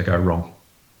 eventually it's going to go wrong.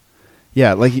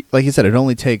 Yeah, like you said, it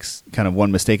only takes kind of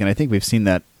one mistake, and I think we've seen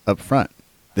that up front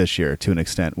this year to an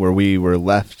extent, where we were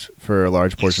left for a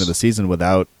large portion of the season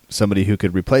without somebody who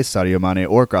could replace Sadio Mane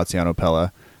or Graziano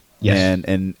Pella. Yes.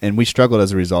 And we struggled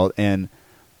as a result. And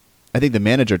I think the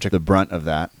manager took the brunt of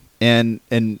that. And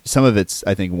some of it's,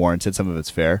 I think, warranted, some of it's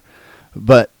fair.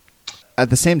 But at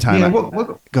the same time,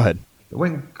 go ahead.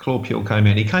 When Claude Puel came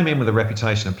in, he came in with a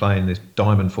reputation of playing this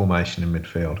diamond formation in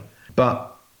midfield.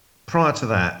 But prior to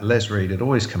that, Les Reed had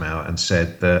always come out and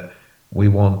said that we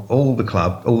want all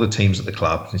the teams at the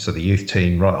club, so the youth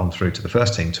team right on through to the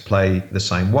first team, to play the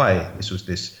same way. This was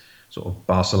this sort of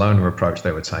Barcelona approach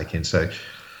they were taking. So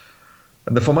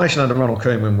the formation under Ronald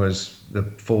Koeman was the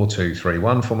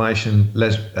 4-2-3-1 formation.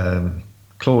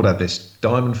 Claude had this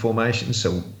diamond formation,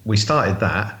 so we started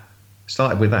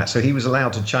with that. So he was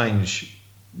allowed to change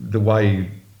the way,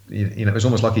 it was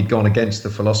almost like he'd gone against the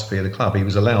philosophy of the club. He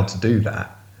was allowed to do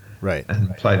that. Right.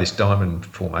 And play this diamond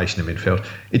formation in midfield.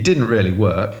 It didn't really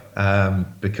work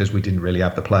because we didn't really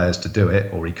have the players to do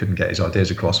it, or he couldn't get his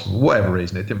ideas across for whatever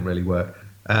reason. It didn't really work.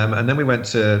 And then we went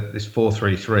to this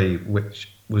 4-3-3,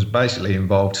 which was basically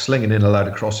involved slinging in a load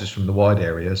of crosses from the wide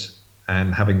areas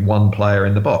and having one player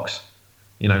in the box.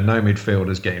 no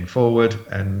midfielders getting forward,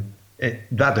 and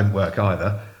that didn't work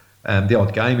either. The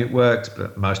odd game it worked,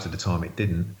 but most of the time it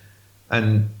didn't.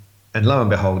 And lo and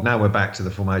behold, now we're back to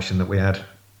the formation that we had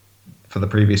for the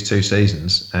previous 2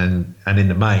 seasons, and in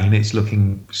the main, it's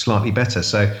looking slightly better.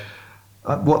 So,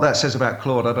 what that says about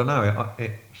Claude, I don't know.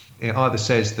 It either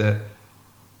says that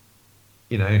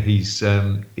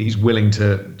he's willing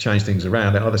to change things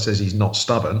around. It either says he's not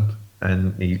stubborn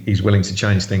and he's willing to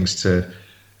change things to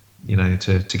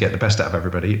get the best out of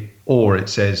everybody, or it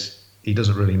says he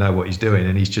doesn't really know what he's doing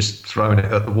and he's just throwing it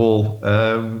at the wall.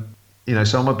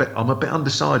 So I'm a bit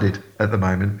undecided at the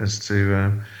moment as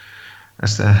to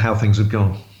how things have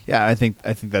gone. Yeah, I think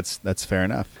that's fair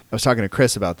enough. I was talking to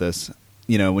Chris about this.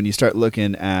 When you start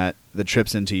looking at the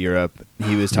trips into Europe,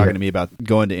 he was talking to me about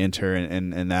going to Inter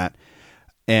and that.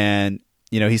 And,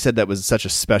 he said that was such a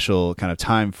special kind of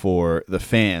time for the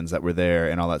fans that were there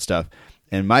and all that stuff.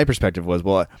 And my perspective was,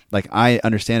 well, like, I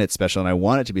understand it's special and I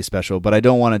want it to be special, but I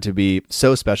don't want it to be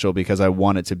so special because I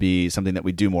want it to be something that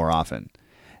we do more often.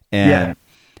 And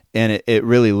it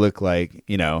really looked like,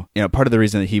 part of the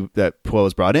reason that Puel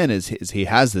was brought in is he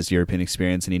has this European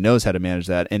experience and he knows how to manage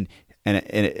that. And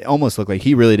it almost looked like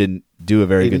he really didn't do a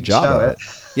very good job of it.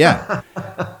 Yeah.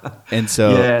 And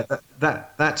so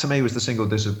that to me was the single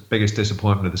biggest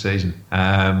disappointment of the season.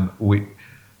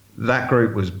 That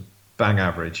group was bang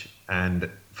average, and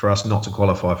for us not to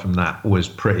qualify from that was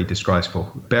pretty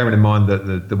disgraceful. Bearing in mind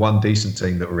that the one decent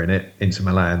team that were in it, Inter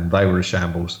Milan, they were a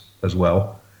shambles as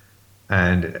well,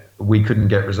 and we couldn't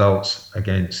get results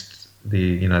against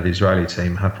the Israeli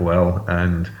team Hapoel,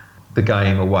 and the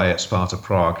game away at Sparta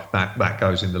Prague, that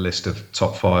goes in the list of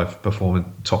top five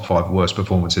worst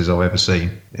performances I've ever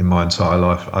seen in my entire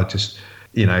life. I just,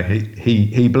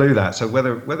 he blew that. So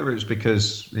whether it was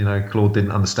because Claude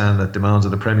didn't understand the demands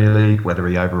of the Premier League, whether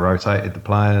he over-rotated the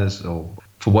players, or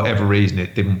for whatever reason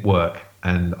it didn't work,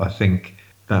 and I think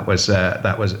that was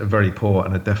a very poor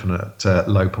and a definite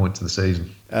low point to the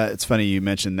season. It's funny you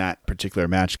mentioned that particular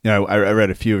match. I read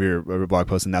a few of your blog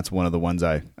posts, and that's one of the ones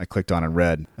I clicked on and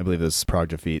read. I believe it was Prague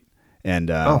defeat. And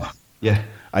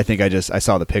I think I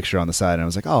saw the picture on the side, and I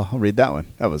was like, oh, I'll read that one.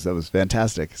 That was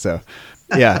fantastic. So,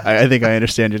 yeah, I think I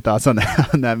understand your thoughts on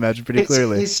that match pretty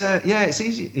clearly. It's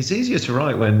easy. It's easier to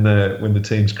write when the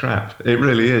team's crap. It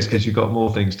really is, because you've got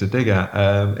more things to dig at.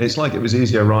 It's like it was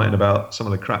easier writing about some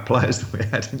of the crap players that we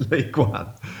had in League One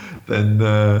than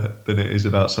it is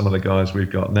about some of the guys we've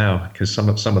got now, because some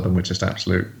of them were just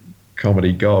absolute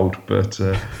comedy gold. But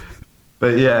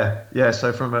yeah.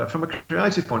 So from a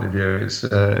creative point of view,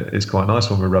 it's quite nice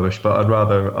when we're rubbish. But I'd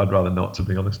rather not, to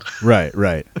be honest.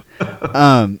 Right.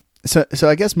 So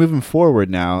I guess moving forward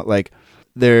now, like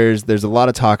there's a lot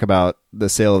of talk about the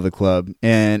sale of the club,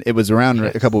 and it was around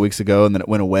a couple of weeks ago, and then it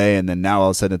went away, and then now all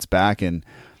of a sudden it's back, and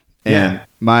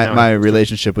my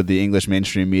relationship with the English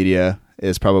mainstream media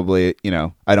is probably,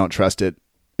 I don't trust it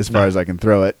as far as I can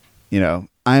throw it.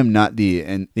 I am not the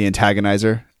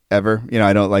antagonizer ever.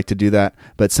 I don't like to do that.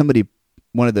 But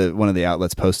one of the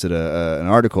outlets posted an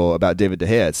article about David De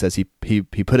Gea. It says he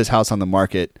put his house on the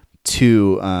market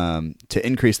to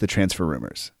increase the transfer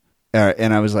rumors,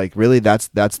 and I was like, really? That's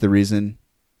the reason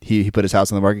he put his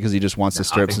house on the market, because he just wants to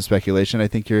stir up some speculation? I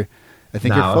think you're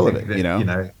full of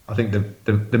it. I think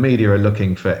the media are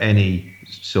looking for any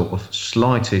sort of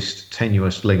slightest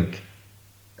tenuous link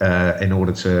in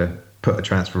order to put a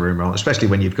transfer rumour on, especially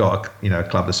when you've got a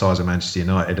club the size of Manchester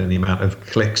United and the amount of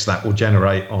clicks that will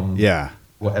generate on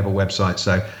whatever website.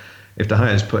 So if De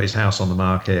Gea's put his house on the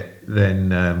market, then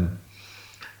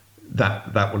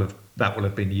that will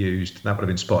have been used. That would have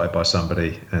been spotted by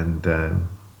somebody. And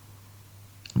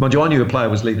mind you, I knew a player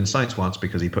was leaving Saints once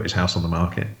because he put his house on the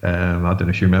market. I don't know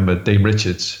if you remember Dean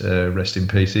Richards, rest in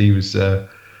peace. He was a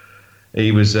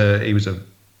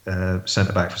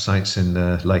centre back for Saints in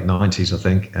the late 90s, I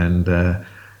think. And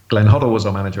Glenn Hoddle was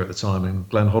our manager at the time, and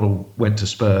Glenn Hoddle went to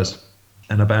Spurs.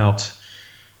 And about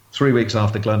 3 weeks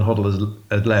after Glenn Hoddle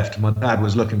had left, my dad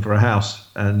was looking for a house,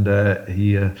 and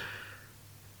he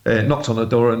knocked on the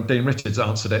door, and Dean Richards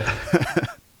answered it.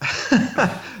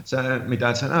 So my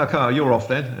dad said, "Oh, Carl, you're off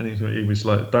then." And he was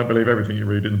like, "Don't believe everything you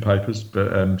read in the papers."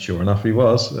 But sure enough, he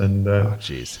was. And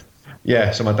jeez.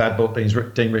 Yeah, so my dad bought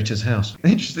Dean Richards' house. The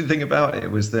interesting thing about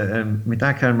it was that my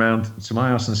dad came round to my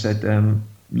house and said,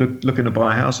 looking to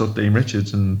buy a house off Dean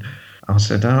Richards. And I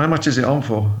said, how much is it on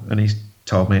for? And he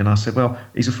told me, and I said, well,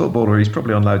 he's a footballer. He's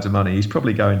probably on loads of money. He's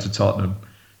probably going to Tottenham.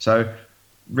 So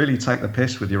really take the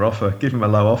piss with your offer. Give him a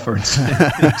low offer and see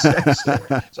if he accepts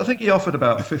it. So I think he offered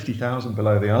about 50,000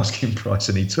 below the asking price,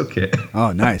 and he took it.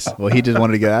 Oh, nice. Well, he just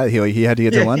wanted to get out. He had to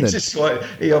get to London.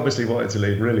 He obviously wanted to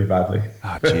leave really badly.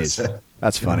 Oh, jeez.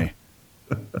 That's funny.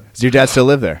 Does your dad still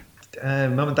live there?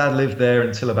 Mum and Dad lived there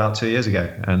until about 2 years ago,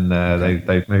 and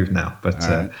they've moved now. But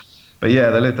yeah,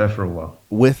 they lived there for a while.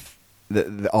 With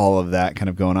all of that kind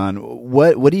of going on,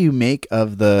 what do you make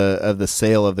of the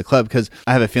sale of the club? Because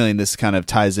I have a feeling this kind of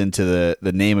ties into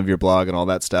the name of your blog and all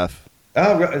that stuff.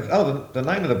 The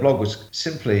name of the blog was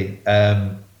simply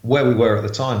where we were at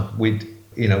the time. We'd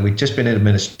just been in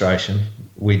administration.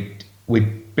 We'd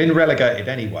been relegated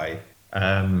anyway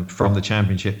from the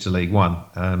Championship to League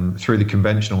One through the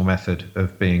conventional method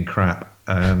of being crap.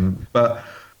 But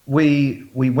we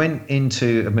went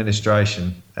into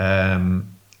administration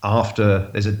after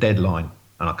there's a deadline,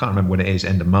 and I can't remember when it is,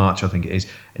 end of March I think it is.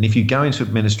 And if you go into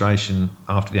administration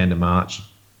after the end of March,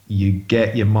 you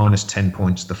get your minus 10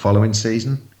 points the following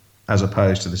season, as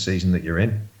opposed to the season that you're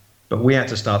in. But we had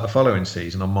to start the following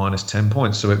season on minus 10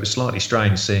 points, so it was slightly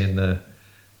strange seeing all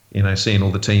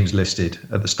the teams listed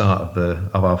at the start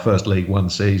of our first League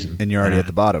One season. And you're already at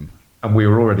the bottom. And we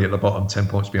were already at the bottom, 10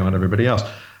 points behind everybody else.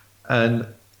 And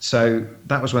so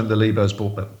that was when the Libos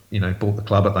bought the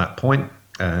club at that point.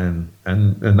 And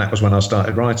that was when I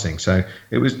started writing. So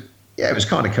it was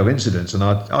kind of coincidence, and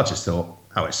I just thought,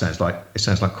 it sounds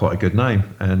like quite a good name,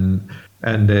 and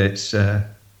it's I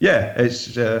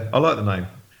like the name.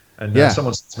 And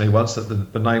someone said to me once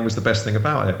that the name was the best thing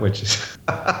about it, which is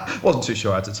wasn't too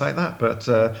sure how to take that, but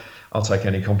I'll take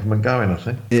any compliment going, I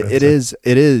think. It is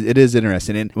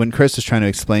interesting. And when Chris was trying to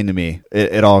explain to me,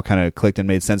 it all kind of clicked and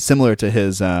made sense. Similar to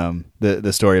his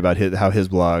the story about how his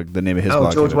blog, the name of his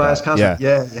blog. George Ware's cousin.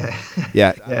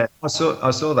 Yeah. I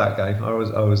saw that game. I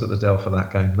was at the Dell for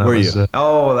that game. Were you?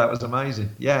 That was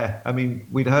amazing. Yeah, I mean,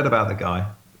 we'd heard about the guy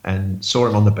and saw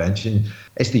him on the bench, and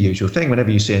it's the usual thing.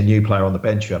 Whenever you see a new player on the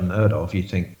bench you haven't heard of, you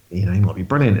think, he might be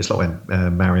brilliant. It's like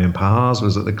when Marion Pahars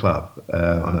was at the club.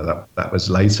 I know that was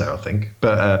later, I think.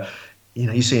 But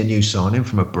you see a new signing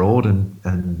from abroad, and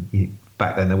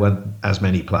back then there weren't as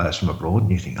many players from abroad,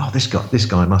 and you think, this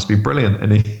guy must be brilliant.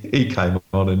 And he came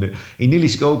on, and he nearly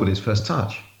scored with his first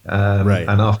touch. Right.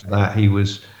 And after that,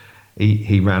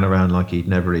 he ran around like he'd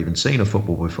never even seen a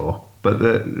football before. But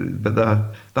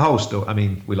the whole story. I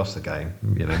mean, we lost the game.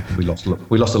 We lost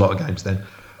a lot of games then.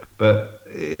 But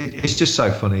it's just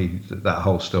so funny that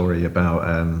whole story about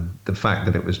the fact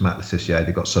that it was Matt Le Tissier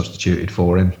that got substituted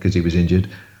for him because he was injured.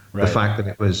 Right. The fact that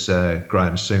it was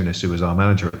Graham Souness who was our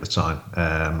manager at the time.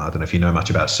 I don't know if you know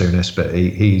much about Souness, but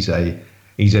he's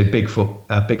a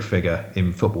big figure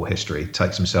in football history.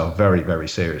 Takes himself very, very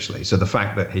seriously. So the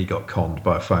fact that he got conned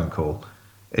by a phone call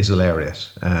is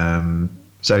hilarious.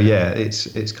 So yeah,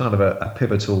 it's kind of a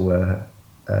pivotal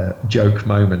joke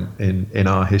moment in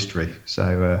our history.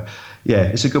 So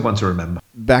it's a good one to remember.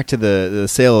 Back to the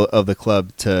sale of the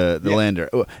club to the Lander.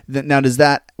 Now,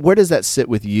 where does that sit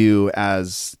with you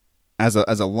as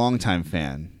a longtime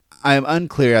fan? I am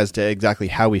unclear as to exactly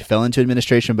how we fell into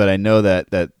administration, but I know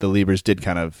that the Liebers did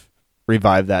kind of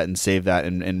revive that and save that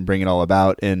and bring it all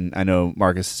about. And I know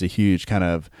Marcus is a huge kind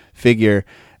of figure,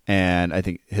 and I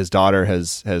think his daughter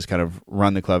has kind of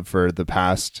run the club for the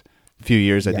past few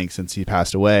years, I think, since he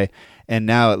passed away. And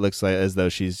now it looks like as though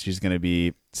she's going to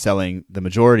be selling the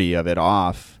majority of it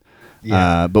off.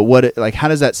 Yeah. But how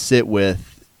does that sit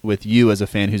with you as a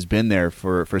fan who's been there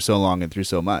for so long and through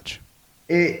so much?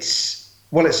 It's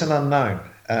an unknown.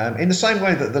 In the same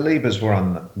way that the Liebers were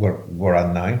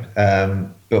unknown,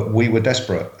 but we were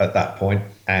desperate at that point,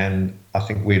 and I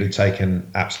think we'd have taken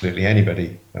absolutely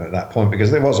anybody at that point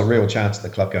because there was a real chance of the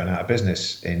club going out of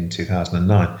business in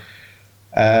 2009.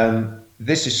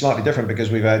 This is slightly different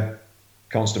because we've had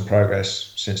constant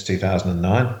progress since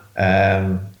 2009.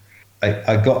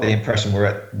 I got the impression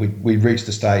we reached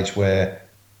the stage where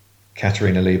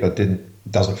Katerina Lieber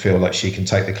doesn't feel like she can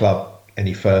take the club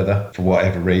any further for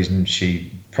whatever reason. She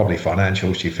probably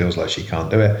financial. She feels like she can't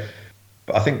do it.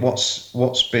 But I think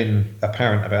what's been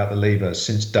apparent about the Liebers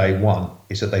since day one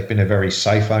is that they've been a very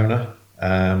safe owner.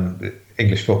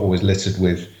 English football is littered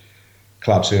with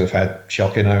clubs who have had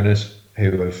shocking owners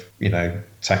who have,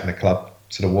 taken the club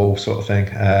to the wall, sort of thing.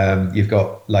 You've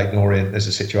got Leyton Orient. There's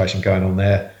a situation going on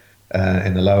there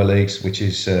in the lower leagues, which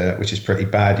is pretty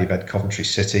bad. You've had Coventry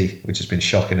City, which has been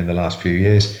shocking in the last few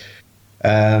years.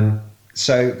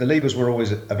 So the Liebers were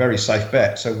always a very safe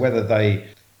bet. So whether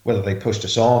they pushed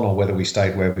us on or whether we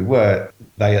stayed where we were,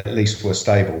 they at least were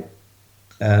stable.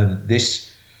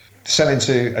 This selling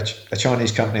to a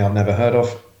Chinese company I've never heard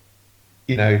of,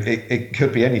 it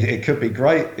could be anything. It could be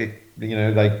great.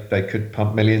 They could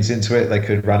pump millions into it. They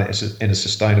could run it in a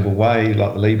sustainable way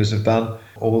like the Liebers have done,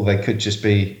 or they could just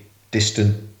be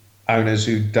distant owners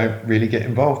who don't really get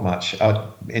involved much.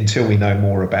 Until we know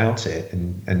more about it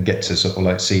and get to sort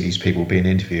of see these people being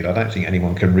interviewed, I don't think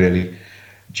anyone can really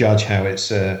judge how it's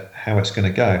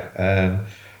going to go.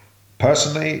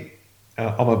 Personally,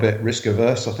 I'm a bit risk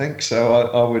averse, I think, so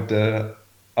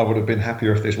I would have been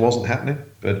happier if this wasn't happening,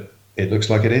 but it looks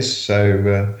like it is.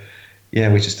 So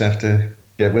we just have to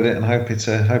get with it and hope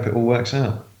it all works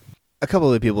out. A couple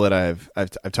of the people that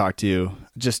I've talked to,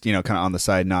 just kind of on the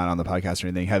side, not on the podcast or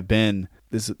anything, have been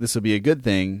this will be a good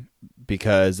thing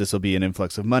because this will be an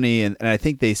influx of money, and I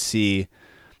think they see,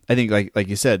 I think like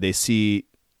you said, they see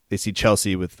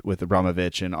Chelsea with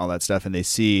Abramovich and all that stuff, and they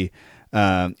see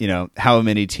how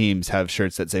many teams have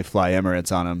shirts that say Fly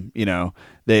Emirates on them.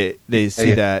 They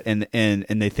see that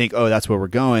and they think, oh, that's where we're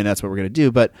going, that's what we're going to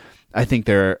do. But I think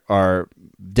there are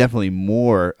definitely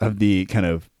more of the kind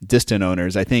of distant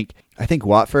owners. I think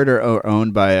Watford are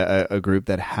owned by a group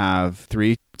that have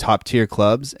 3 top tier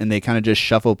clubs, and they kind of just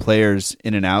shuffle players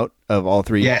in and out of all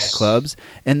 3 clubs.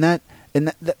 And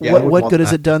what good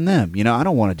has it done them? I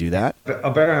don't want to do that.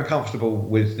 I'm very uncomfortable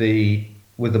with the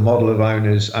model of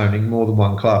owners owning more than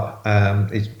one club. I'm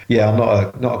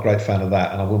not a great fan of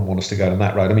that, and I wouldn't want us to go down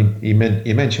that road. I mean, you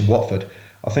mentioned Watford.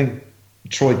 I think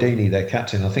Troy Deeney, their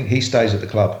captain, I think he stays at the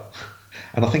club.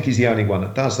 And I think he's the only one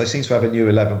that does. They seem to have a new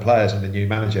 11 players and a new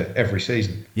manager every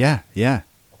season. Yeah. And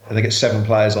they get 7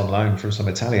 players on loan from some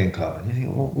Italian club. And you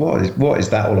think, well, what is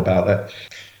that all about? That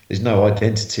there's no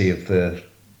identity of the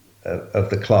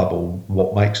club or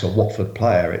what makes a Watford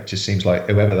player. It just seems like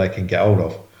whoever they can get hold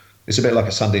of. It's a bit like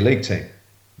a Sunday league team.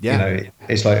 Yeah.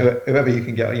 It's like whoever you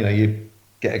can get. You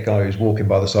get a guy who's walking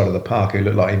by the side of the park who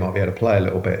looked like he might be able to play a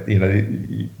little bit.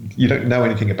 You don't know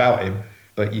anything about him,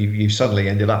 but you suddenly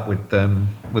ended up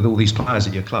with all these players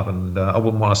at your club, and I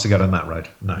wouldn't want us to go down that road.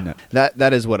 No.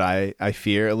 That is what I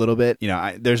fear a little bit.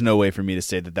 There's no way for me to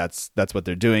say that that's what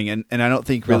they're doing, and I don't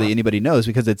think really anybody knows,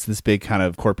 because it's this big kind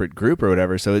of corporate group or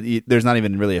whatever. So there's not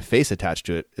even really a face attached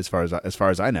to it, as far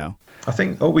as I know. I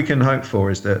think all we can hope for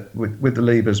is that with the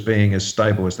Liebers being as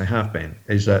stable as they have been,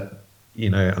 is that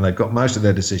and they've got most of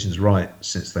their decisions right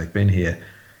since they've been here.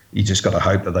 You just got to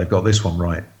hope that they've got this one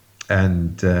right.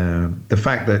 And the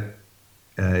fact that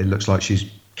it looks like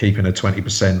she's keeping a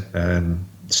 20%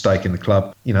 stake in the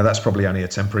club, that's probably only a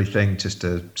temporary thing just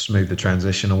to smooth the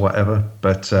transition or whatever.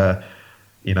 But I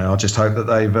just hope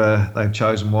that they've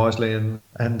chosen wisely and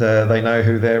they know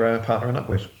who they're partnering up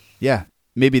with. Yeah,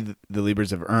 maybe the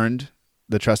Liebers have earned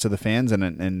the trust of the fans,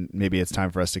 and maybe it's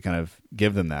time for us to kind of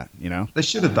give them that. They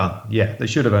should have done. Yeah, they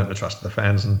should have earned the trust of the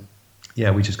fans, and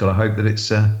we just got to hope that it's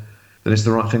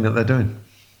the right thing that they're doing.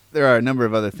 There are a number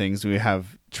of other things. We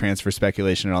have transfer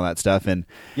speculation and all that stuff. And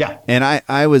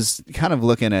I was kind of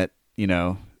looking at,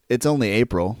 it's only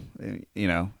April,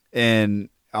 and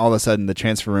all of a sudden the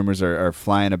transfer rumors are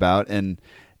flying about. And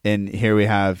here we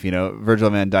have, Virgil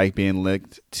van Dijk being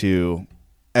linked to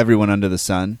everyone under the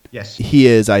sun. Yes. He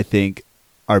is, I think,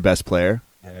 our best player.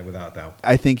 Yeah, without doubt.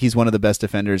 I think he's one of the best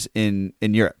defenders in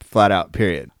Europe, flat out,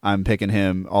 period. I'm picking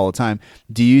him all the time.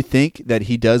 Do you think that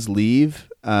he does leave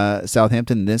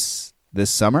Southampton this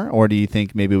summer, or do you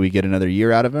think maybe we get another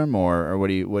year out of him, or what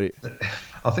do you?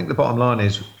 I think the bottom line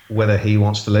is whether he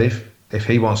wants to leave. If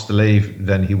he wants to leave,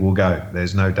 then he will go.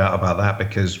 There's no doubt about that,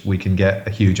 because we can get a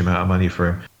huge amount of money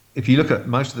for him. If you look at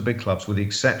most of the big clubs, with the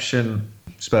exception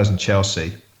Spurs and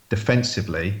Chelsea,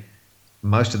 defensively,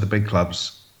 most of the big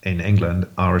clubs in England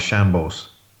are a shambles,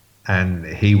 and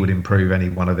he would improve any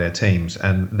one of their teams,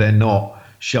 and they're not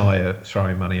shy of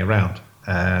throwing money around.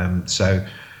 So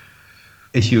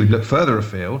if you look further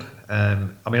afield,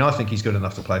 I think he's good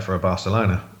enough to play for a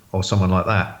Barcelona or someone like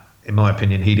that. In my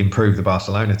opinion, he'd improve the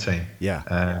Barcelona team.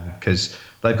 Yeah. Because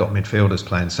they've got midfielders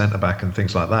playing centre back and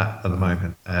things like that at the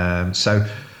moment. And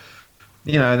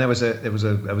there was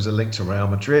a link to Real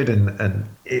Madrid, and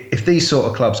if these sort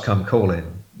of clubs come calling,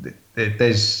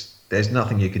 there's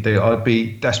nothing you could do. I'd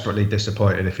be desperately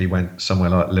disappointed if he went somewhere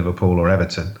like Liverpool or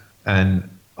Everton, and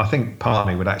I think part of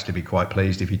me would actually be quite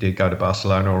pleased if he did go to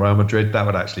Barcelona or Real Madrid. That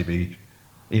would actually be,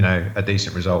 a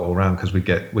decent result all round, because we'd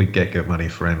get good money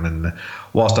for him. And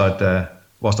whilst I'd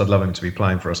love him to be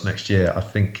playing for us next year, I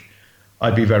think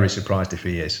I'd be very surprised if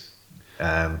he is,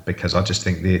 because I just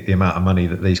think the amount of money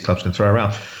that these clubs can throw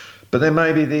around. But then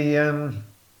maybe the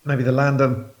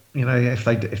Landon,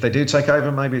 if they do take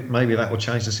over, maybe that will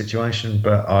change the situation.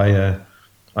 But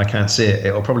I can't see it.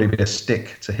 It'll probably be a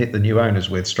stick to hit the new owners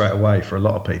with straight away for a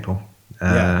lot of people.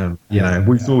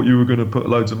 We thought you were going to put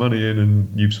loads of money in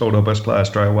and you've sold our best player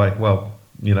straight away. Well,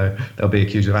 they'll be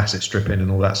accused of asset stripping and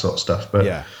all that sort of stuff.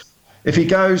 But if he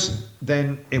goes,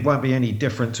 then it won't be any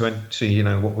different to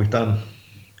what we've done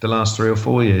the last 3 or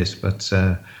 4 years. But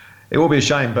it will be a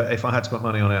shame. But if I had to put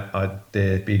money on it, I'd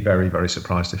be very, very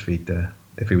surprised if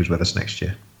he was with us next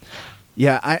year.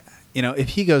 Yeah, if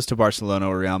he goes to Barcelona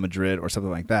or Real Madrid or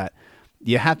something like that,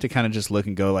 you have to kind of just look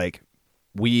and go like,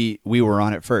 we were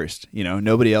on it first.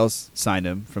 Nobody else signed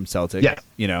him from Celtic.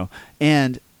 Yeah.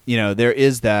 And there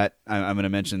is that. I'm going to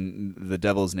mention the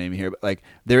Devil's name here, but like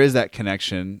there is that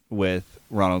connection with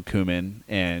Ronald Koeman,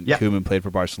 and Koeman played for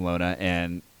Barcelona,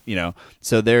 and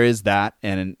so there is that,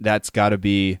 and that's got to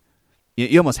be.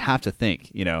 You almost have to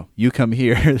think, you come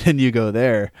here, then you go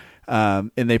there,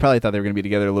 and they probably thought they were going to be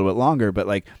together a little bit longer, but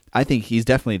like I think he's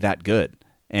definitely that good.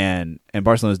 And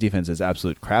Barcelona's defense is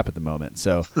absolute crap at the moment.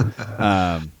 So,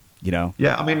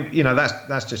 Yeah, I mean,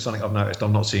 that's just something I've noticed.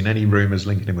 I'm not seeing any rumours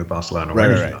linking him with Barcelona.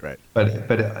 Right.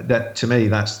 But that to me,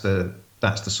 that's the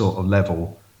sort of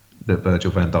level that Virgil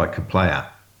van Dijk could play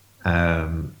at,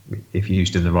 if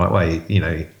used in the right way.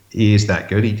 He is that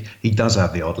good. He does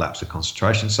have the odd lapse of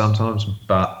concentration sometimes,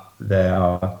 but there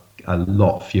are a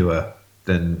lot fewer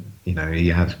than he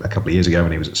had a couple of years ago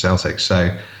when he was at Celtic.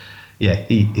 So. Yeah,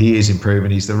 he is improving.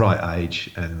 He's the right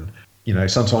age, and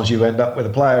sometimes you end up with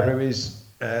a player who is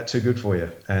too good for you,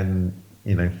 and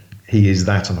he is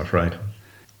that, I'm afraid.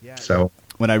 Yeah. So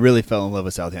when I really fell in love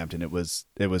with Southampton, it was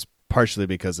partially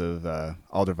because of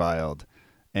Alderweireld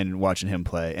and watching him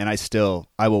play, and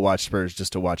I will watch Spurs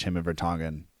just to watch him and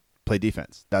Vertonghen play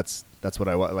defense. That's what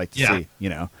I like to see,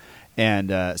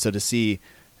 and so to see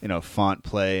Font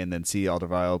play, and then see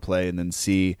Alderweireld play, and then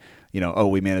see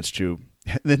we managed to.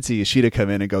 Then see Yoshida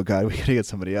come in and go, God, we got to get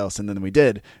somebody else, and then we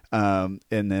did, and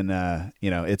then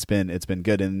it's been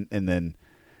good, and then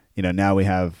now we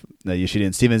have Yoshida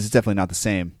and Stevens. It's definitely not the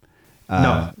same,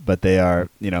 but they are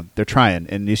they're trying,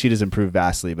 and Yoshida's improved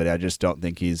vastly, but I just don't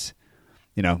think he's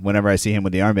whenever I see him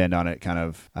with the armband on it, kind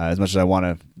of as much as I want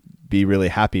to be really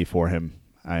happy for him,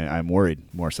 I'm worried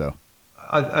more so.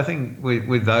 I think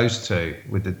with those two,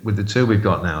 with the two we've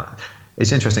got now,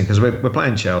 it's interesting because we're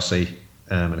playing Chelsea.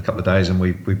 In a couple of days, and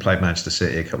we played Manchester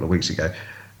City a couple of weeks ago.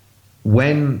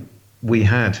 When we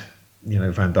had,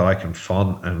 Van Dijk and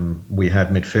Font, and we had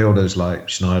midfielders like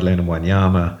Schneiderlin and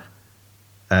Wanyama,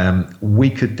 we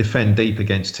could defend deep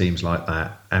against teams like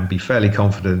that and be fairly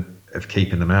confident of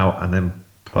keeping them out and then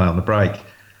play on the break.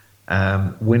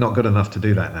 We're not good enough to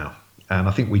do that now, and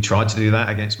I think we tried to do that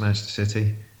against Manchester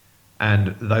City,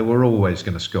 and they were always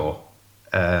going to score.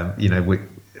 Having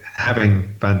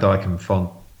Van Dijk and Font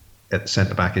at the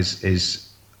centre back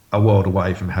is a world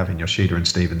away from having Yoshida and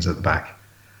Stevens at the back,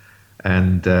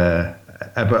 and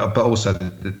but also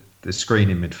the screen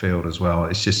in midfield as well.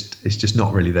 It's just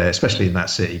not really there, especially in that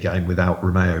City game without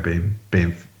Romeo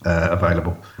being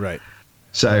available. Right.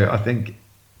 So I think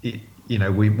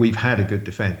we've had a good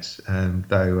defence,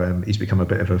 though he's become a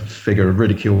bit of a figure of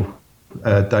ridicule.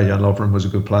 Dejan Lovren was a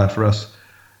good player for us.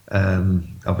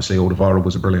 Obviously, Alderweireld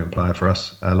was a brilliant player for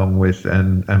us, along with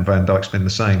and Van Dijk's been the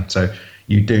same. So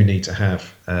you do need to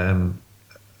have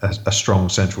a strong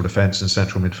central defence and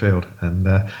central midfield,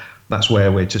 and that's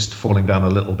where we're just falling down a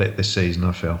little bit this season,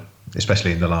 I feel,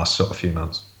 especially in the last sort of few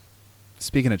months.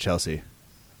 Speaking of Chelsea,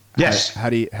 yes, how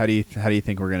do you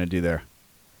think we're going to do there?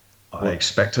 I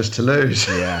expect us to lose.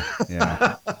 Yeah.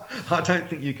 I don't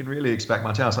think you can really expect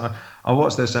much else. I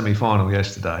watched their semi-final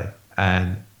yesterday,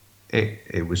 and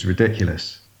it was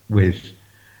ridiculous with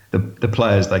the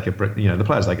players they could bring, the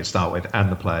players they could start with and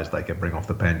the players they could bring off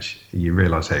the bench. You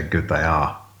realise how good they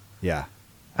are. Yeah.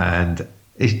 And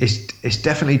it's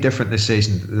definitely different this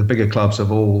season. The bigger clubs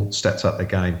have all stepped up their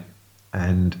game,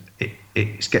 and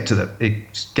it's getting to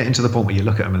the point where you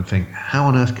look at them and think, how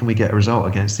on earth can we get a result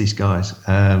against these guys?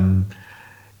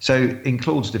 So in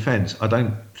Claude's defence, I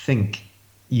don't think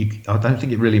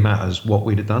it really matters what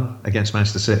we'd have done against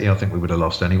Manchester City. I think we would have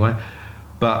lost anyway.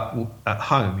 But at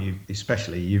home,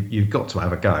 you've got to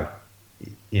have a go.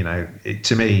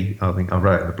 To me, I think I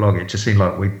wrote in the blog, it just seemed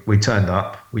like we turned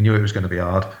up, we knew it was going to be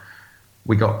hard,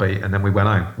 we got beat, and then we went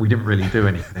home. We didn't really do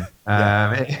anything.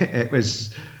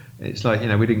 It's like,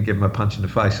 we didn't give them a punch in the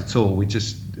face at all. We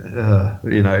just,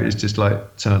 it's just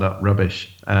like turned up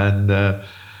rubbish. And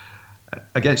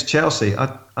against Chelsea,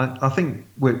 I think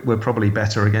we're probably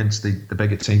better against the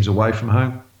bigger teams away from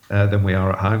home than we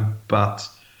are at home. But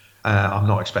I'm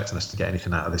not expecting us to get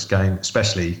anything out of this game,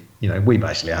 especially, we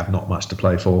basically have not much to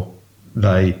play for.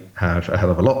 They have a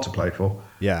hell of a lot to play for.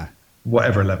 Yeah.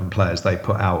 Whatever 11 players they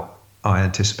put out, I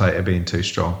anticipate it being too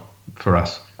strong for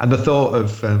us. And the thought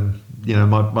of,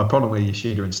 my problem with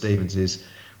Yoshida and Stevens is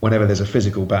whenever there's a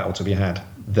physical battle to be had,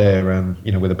 they're,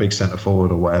 with a big centre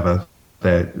forward or whatever,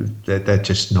 they're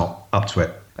just not up to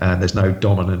it. And there's no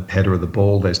dominant header of the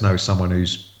ball. There's no someone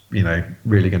who's,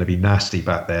 really going to be nasty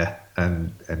back there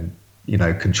and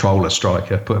control a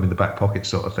striker, put him in the back pocket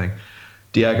sort of thing.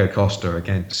 Diego Costa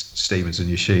against Stevens and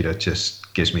Yoshida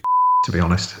just gives me to be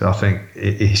honest. I think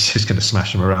he's just going to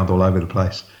smash them around all over the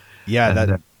place.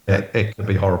 Yeah, it could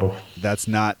be horrible. That's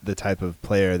not the type of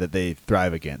player that they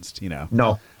thrive against,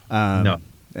 No. No.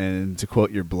 And to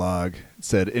quote your blog, it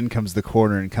said, "In comes the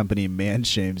corner and company man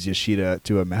shames Yoshida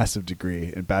to a massive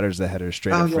degree and batters the header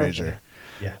straight at Frazier."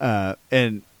 Yeah.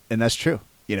 And that's true.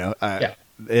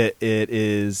 It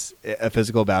is a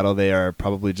physical battle. They are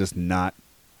probably just not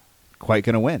quite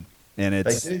going to win. And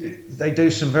they do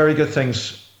some very good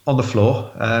things on the floor.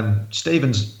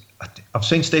 I've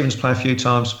seen Stevens play a few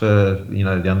times for the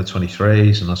under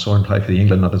 23s, and I saw him play for the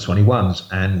England under 21s,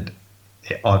 and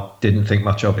I didn't think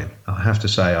much of him. I have to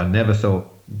say, I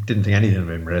didn't think anything of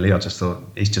him really. I just thought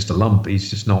he's just a lump. He's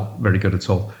just not very good at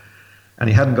all, and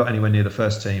he hadn't got anywhere near the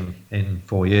first team in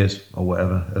 4 years or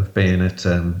whatever of being at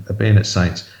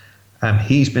Saints.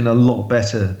 He's been a lot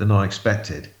better than I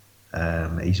expected.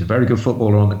 He's a very good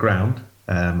footballer on the ground.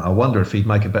 I wonder if he'd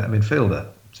make a better midfielder,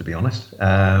 to be honest.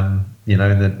 In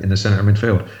the centre of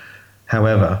midfield.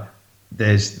 However,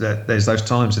 there's those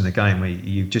times in the game where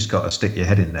you've just got to stick your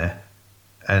head in there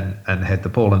and head the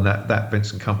ball. And that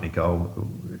Vincent Kompany goal,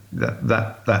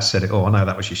 that said it all. I know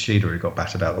that was Yoshida who got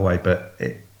battered out of the way, but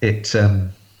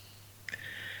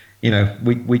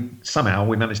we somehow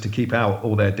managed to keep out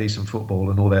all their decent football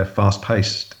and all their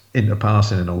fast-paced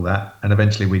interpassing and all that, and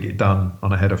eventually we get done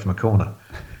on a header from a corner.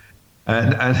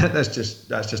 And that's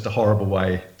just a horrible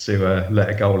way to let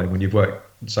a goal in when you've worked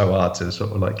so hard to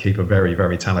sort of like keep a very,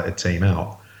 very talented team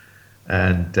out.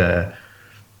 And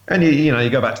you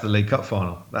go back to the League Cup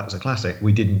final. That was a classic.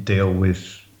 We didn't deal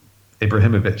with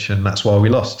Ibrahimovic, and that's why we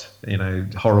lost.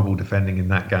 Horrible defending in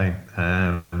that game.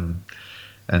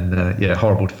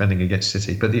 Horrible defending against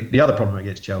City. But the other problem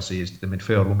against Chelsea is the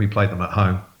midfield. When we played them at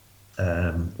home,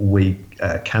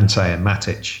 Kante and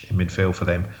Matic in midfield for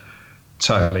them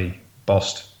totally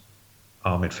bossed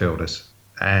our midfielders,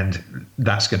 and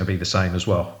that's going to be the same as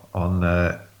well on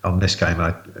this game.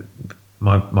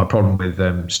 My problem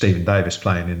with Stephen Davis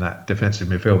playing in that defensive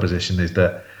midfield position is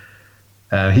that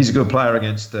he's a good player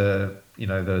against the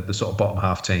sort of bottom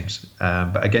half teams,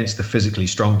 but against the physically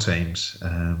strong teams,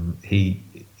 he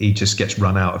just gets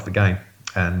run out of the game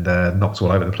and knocked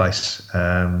all over the place.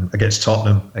 Against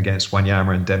Tottenham, against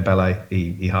Wanyama and Dembele,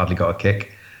 he hardly got a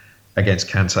kick. Against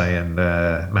Kante and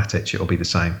Matic, it'll be the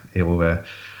same.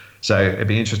 So it'd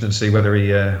be interesting to see whether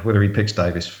he picks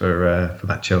Davis for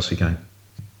that Chelsea game.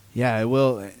 Yeah,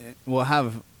 we'll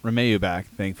have Romeu back,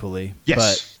 thankfully.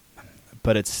 Yes,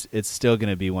 but it's still going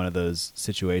to be one of those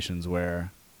situations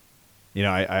where,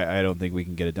 I don't think we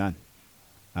can get it done.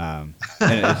 And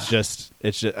that's just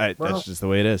the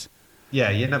way it is. Yeah,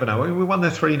 you never know. We won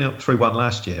their 3-1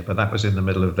 last year, but that was in the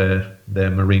middle of their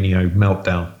Mourinho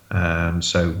meltdown.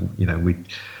 So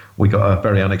we got a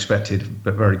very unexpected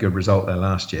but very good result there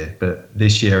last year. But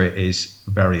this year it is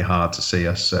very hard to see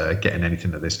us getting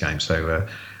anything at this game. So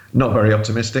not very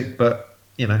optimistic, but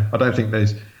I don't think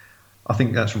I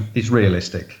think it's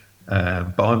realistic.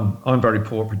 But I'm very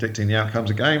poor at predicting the outcomes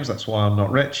of games. That's why I'm not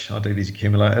rich. I do these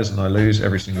accumulators and I lose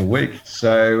every single week.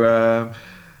 So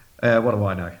what do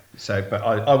I know? So, but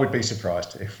I would be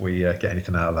surprised if we get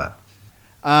anything out of that.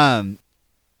 I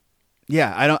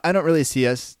don't really see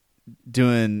us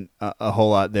doing a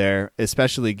whole lot there,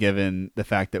 especially given the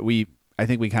fact that I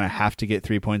think we kind of have to get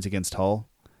 3 points against Hull,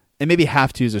 and maybe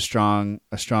have to is a strong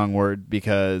word,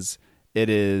 because it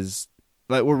is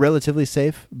like we're relatively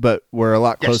safe, but we're a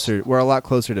lot closer. Yes. We're a lot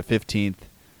closer to 15th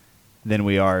than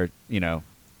we are, to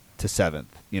 7th.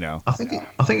 I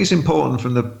think it's important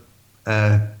from the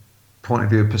point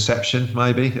of view of perception,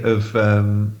 maybe, of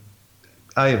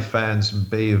A, of fans, and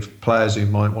B, of players who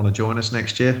might want to join us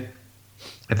next year.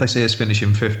 If they see us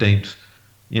finishing 15th,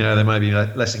 they may be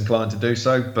less inclined to do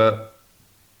so, but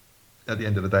at the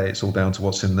end of the day, it's all down to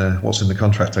what's in the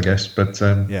contract, I guess. But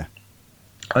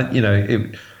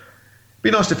it'd be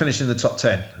nice to finish in the top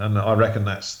 10, and I reckon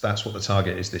that's what the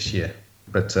target is this year.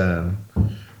 But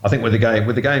I think with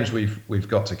the games we've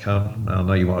got to come, I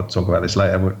know you want to talk about this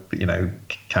later. But,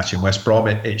 catching West Brom,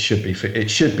 it should be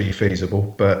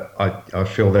feasible. But I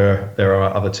feel there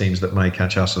are other teams that may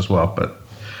catch us as well. But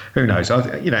who knows?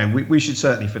 We should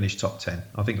certainly finish top 10.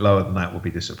 I think lower than that will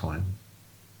be disappointing.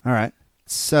 All right.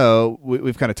 So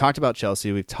we've kind of talked about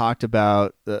Chelsea. We've talked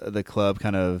about the club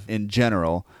kind of in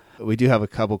general. We do have a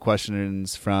couple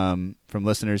questions from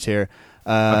listeners here.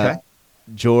 Okay.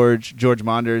 George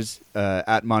Monders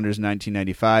at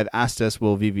Monders1995 asked us,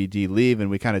 will VVD leave? And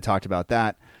we kind of talked about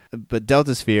that. But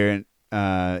Deltasphere,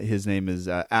 his name is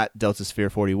at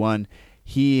Deltasphere41,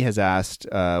 he has asked,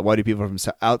 why do people from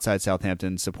outside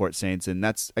Southampton support Saints? And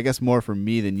that's, I guess, more for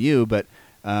me than you. But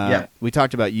we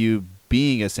talked about you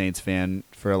being a Saints fan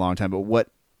for a long time, but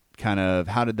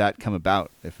how did that come about,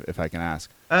 if I can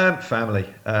ask? Family.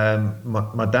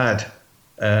 My dad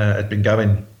had been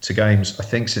going to games, I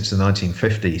think, since the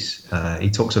 1950s. He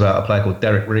talks about a player called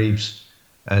Derek Reeves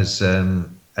as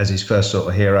his first sort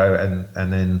of hero,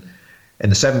 and then in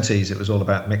the 70s it was all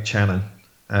about Mick Channon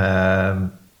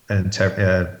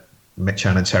Mick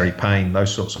Channon, Terry Payne,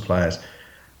 those sorts of players.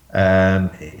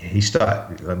 He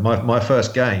started. My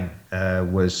first game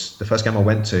was the first game I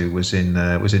went to was in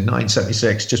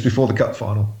 1976, just before the Cup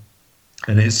final,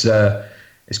 and it's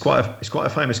quite a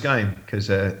famous game because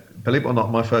believe it or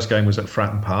not, my first game was at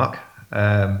Fratton Park,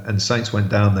 and the Saints went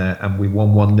down there and we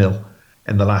won 1-0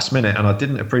 in the last minute, and I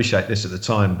didn't appreciate this at the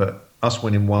time, but us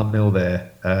winning 1-0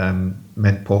 there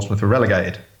meant Portsmouth were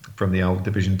relegated from the old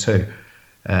Division 2.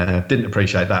 Didn't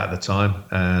appreciate that at the time.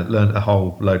 Learned a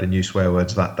whole load of new swear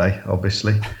words that day,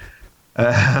 obviously.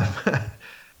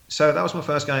 So that was my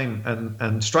first game,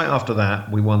 and straight after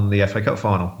that we won the FA Cup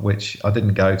final, which I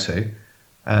didn't go to.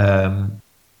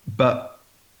 But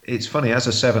it's funny, as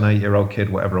a 7-8-year-old kid,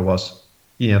 whatever I was,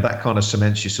 that kind of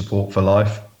cements your support for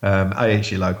life. A,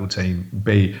 it's your local team.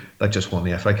 B, they just won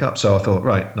the FA Cup. So I thought,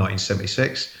 right,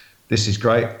 1976, this is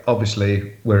great.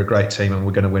 Obviously, we're a great team and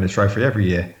we're going to win a trophy every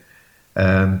year.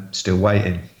 Still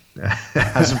waiting.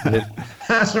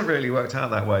 hasn't really worked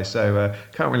out that way. So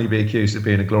can't really be accused of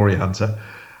being a glory hunter.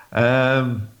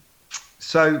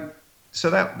 So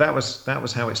that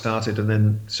was how it started, and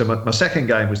then my second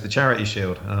game was the Charity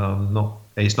Shield.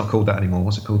 It's not called that anymore.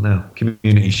 What's it called now?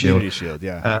 Community Shield. Community Shield,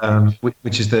 yeah.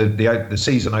 Which is the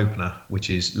season opener, which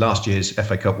is last year's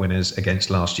FA Cup winners against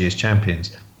last year's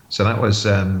champions. So that was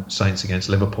Saints against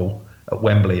Liverpool at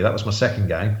Wembley. That was my second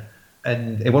game,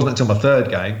 and it wasn't until my third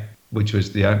game, which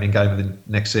was the opening game of the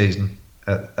next season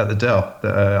at the Dell,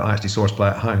 that I actually saw us play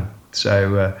at home.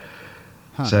 So.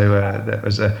 So that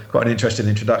was quite an interesting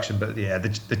introduction. But yeah,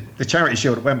 the Charity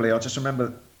Shield at Wembley, all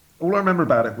I remember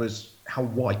about it was how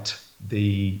white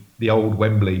the old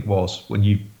Wembley was when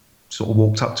you sort of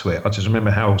walked up to it. I just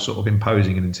remember how sort of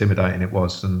imposing and intimidating it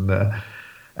was. And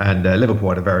Liverpool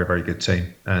had a very, very good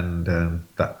team. And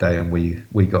that day, and we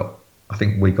got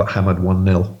hammered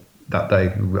 1-0 that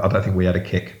day. I don't think we had a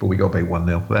kick, but we got beat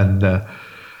 1-0. And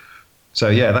so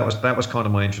yeah, that was kind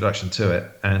of my introduction to it.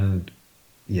 And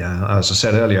yeah, as I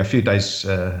said earlier, a few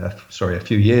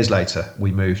years later,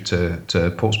 we moved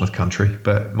to Portsmouth country.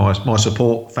 But my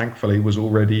support, thankfully, was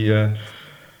already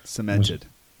cemented.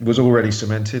 Was already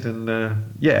cemented, and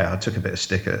I took a bit of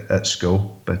stick at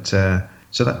school. But so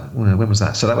that when was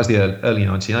that? So that was the early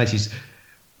 1980s.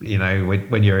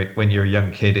 When you're a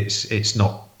young kid, it's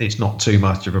not too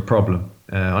much of a problem.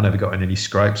 I never got in any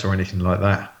scrapes or anything like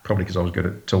that. Probably because I was good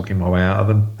at talking my way out of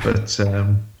them. But.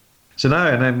 So no,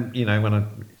 and then when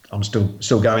I'm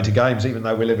still going to games, even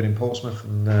though we're living in Portsmouth,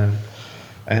 and then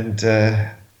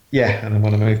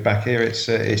when I moved back here, it's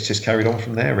just carried on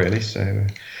from there really. So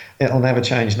it'll never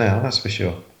change now, that's for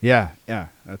sure. Yeah.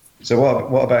 So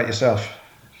what about yourself?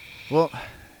 Well,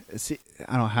 see,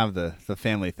 I don't have the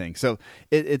family thing, so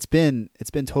it's been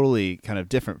totally kind of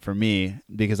different for me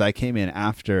because I came in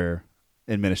after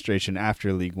administration,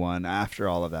 after League One, after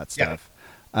all of that stuff,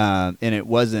 and it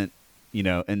wasn't.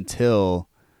 Until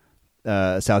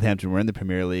Southampton were in the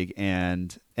Premier League,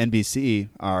 and NBC,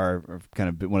 are kind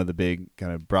of one of the big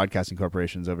kind of broadcasting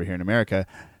corporations over here in America,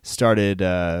 started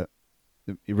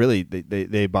really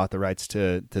they bought the rights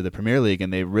to the Premier League,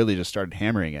 and they really just started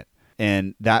hammering it,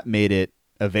 and that made it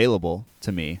available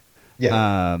to me.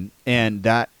 Yeah. And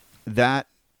that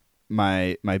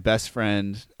my best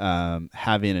friend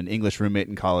having an English roommate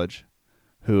in college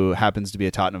who happens to be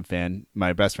a Tottenham fan,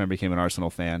 my best friend became an Arsenal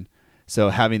fan. So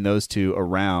having those two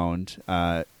around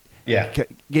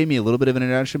gave me a little bit of an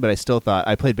introduction, but I still thought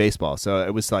I played baseball. So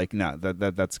it was like, no,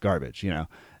 that's garbage.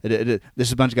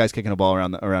 There's a bunch of guys kicking a ball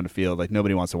around the field. Like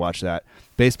nobody wants to watch that.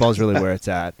 Baseball is really where it's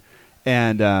at.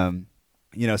 And, so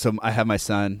I have my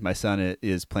son. My son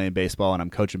is playing baseball and I'm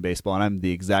coaching baseball, and I'm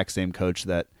the exact same coach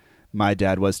that my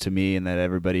dad was to me, and that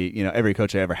everybody, every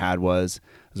coach I ever had was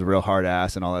a real hard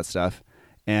ass and all that stuff.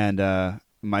 And,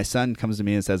 my son comes to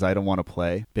me and says, I don't want to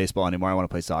play baseball anymore. I want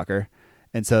to play soccer.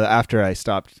 And so after I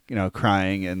stopped,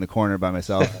 crying in the corner by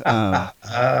myself, I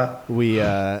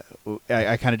kind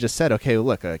of just said, okay,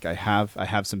 look, like I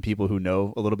have some people who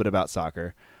know a little bit about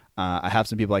soccer. I have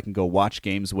some people I can go watch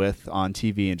games with on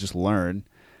TV and just learn.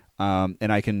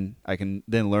 And I can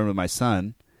then learn with my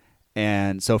son.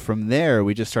 And so from there,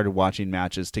 we just started watching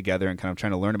matches together and kind of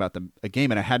trying to learn about a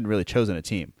game. And I hadn't really chosen a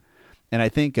team. And I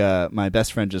think my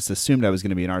best friend just assumed I was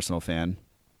going to be an Arsenal fan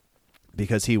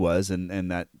because he was,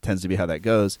 and that tends to be how that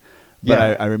goes.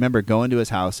 But I remember going to his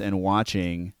house and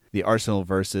watching the Arsenal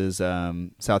versus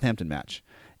Southampton match.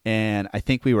 And I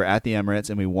think we were at the Emirates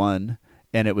and we won,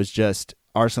 and it was just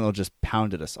Arsenal just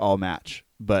pounded us all match.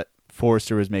 But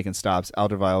Forrester was making stops,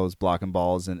 Alderweireld was blocking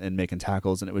balls and making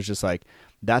tackles, and it was just like,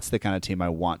 that's the kind of team I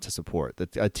want to support.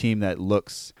 A team that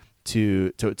looks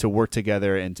to work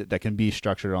together and that can be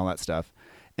structured and all that stuff.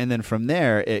 And then from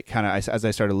there, it kind of, as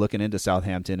I started looking into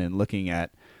Southampton and looking at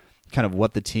kind of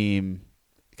what the team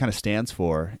kind of stands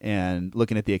for and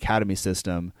looking at the academy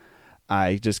system,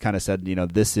 I just kind of said,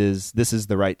 this is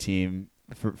the right team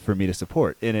for me to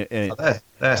support.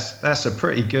 That's a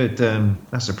pretty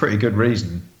good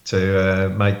reason to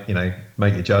make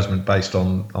your judgment based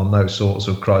on those sorts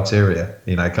of criteria.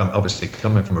 Obviously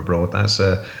coming from abroad, that's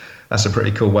a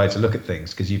pretty cool way to look at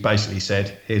things, because you basically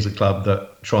said, here's a club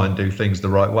that try and do things the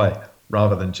right way,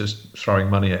 rather than just throwing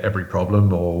money at every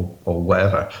problem or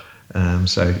whatever.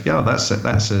 So yeah, that's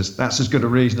as good a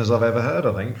reason as I've ever heard,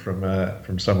 I think,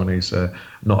 from someone who's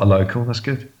not a local. That's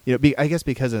good. I guess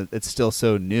because it's still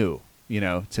so new,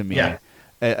 to me. Yeah.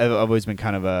 I've always been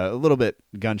kind of a little bit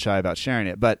gun shy about sharing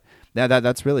it, but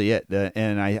that's really it.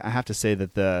 And I have to say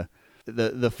that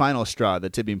the final straw, the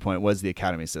tipping point, was the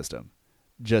academy system.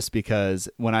 Just because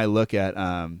when I look at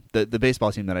the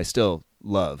baseball team that I still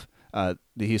love, the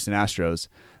Houston Astros,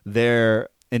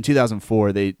 in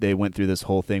 2004, they went through this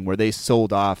whole thing where they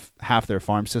sold off half their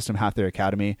farm system, half their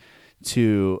academy,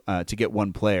 to get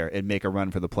one player and make a run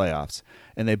for the playoffs.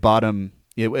 And they bought him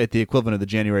at the equivalent of the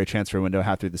January transfer window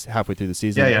halfway through the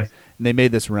season. Yeah. And they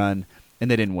made this run,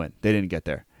 and they didn't win. They didn't get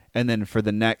there. And then for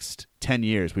the next 10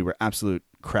 years, we were absolute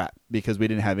crap because we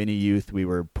didn't have any youth. We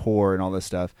were poor and all this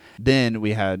stuff. Then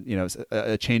we had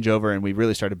a changeover, and we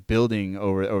really started building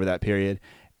over that period.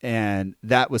 And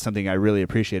that was something I really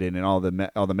appreciated, and all the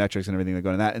metrics and everything that go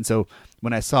into that. And so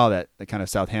when I saw that kind of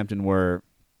Southampton were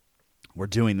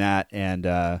doing that,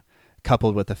 and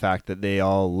coupled with the fact that they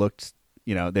all looked,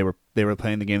 they were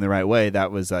playing the game the right way,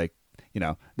 that was like,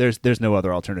 there's no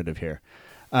other alternative here.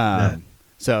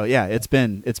 So yeah, it's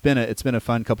been a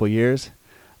fun couple of years,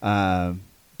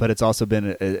 but it's also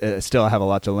been still I have a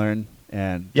lot to learn,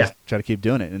 and just try to keep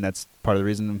doing it. And that's part of the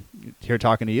reason I'm here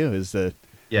talking to you, is that.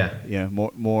 Yeah,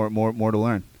 more to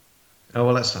learn. Oh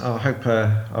well, I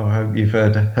hope you've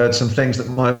heard some things that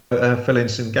might fill in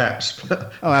some gaps.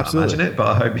 Oh, absolutely. I imagine it, but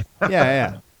I hope.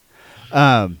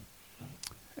 Yeah.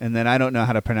 And then I don't know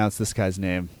how to pronounce this guy's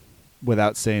name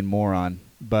without saying moron,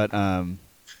 but Mr.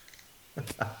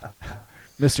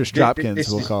 Stropkins,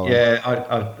 we'll call him.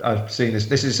 Yeah, I've seen this.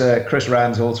 This is Chris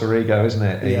Rand's alter ego, isn't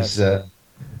it?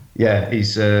 Yes.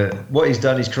 He's what he's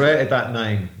done. He's created that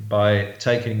name by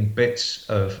taking bits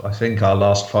of, I think, our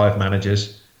last 5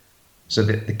 managers. So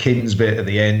the Kins bit at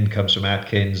the end comes from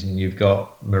Atkins, and you've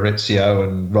got Maurizio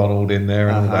and Ronald in there,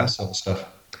 and all that sort of stuff.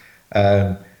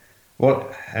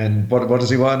 What does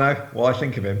he want to know? What I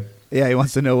think of him? Yeah, he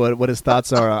wants to know what his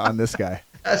thoughts are on this guy.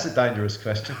 That's a dangerous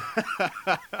question.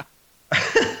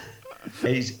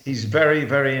 He's very,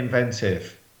 very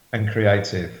inventive and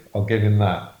creative. I'll give him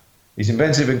that. He's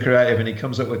inventive and creative, and he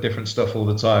comes up with different stuff all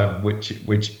the time, which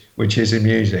is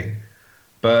amusing.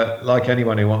 But like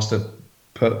anyone who wants to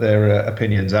put their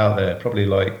opinions out there, probably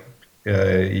like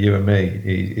you and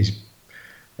me,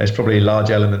 there's probably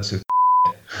large elements of.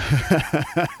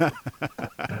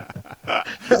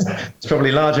 It's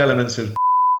probably large elements of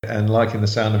and liking the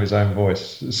sound of his own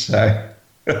voice. So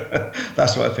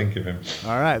that's what I think of him.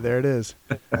 All right, there it is.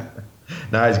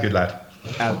 No, he's a good lad.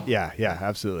 Yeah,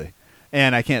 absolutely.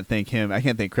 And I can't thank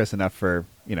Chris enough for,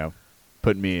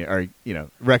 putting me, or,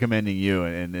 recommending you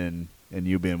and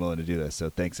you being willing to do this. So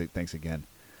thanks again.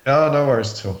 Oh, no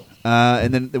worries at all.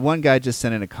 And then the one guy just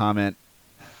sent in a comment.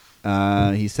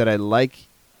 He said, he'd like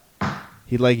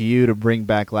you to bring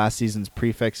back last season's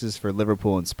prefixes for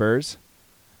Liverpool and Spurs.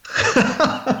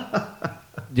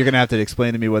 You're going to have to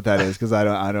explain to me what that is, because I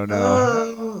don't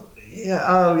know.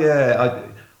 Yeah.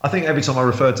 I think every time I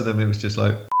referred to them, it was just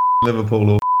like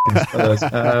Liverpool or Spurs.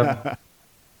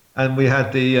 And we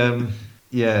had the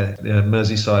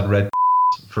Merseyside Red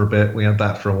for a bit. We had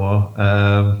that for a while.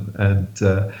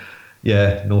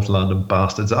 North London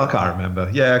Bastards. I can't remember.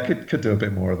 Yeah, I could do a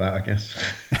bit more of that, I guess.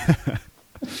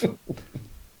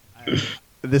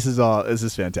 This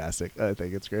is fantastic. I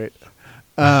think it's great.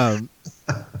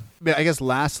 I guess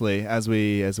lastly, as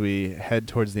we head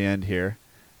towards the end here,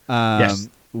 yes.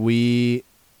 we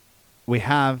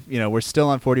have, we're still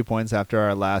on 40 points after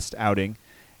our last outing.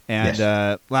 And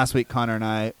yes. Last week, Connor and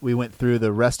I, we went through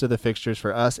the rest of the fixtures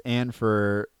for us and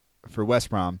for West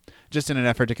Brom, just in an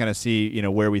effort to kind of see,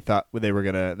 where we thought they were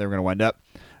gonna wind up.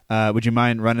 Would you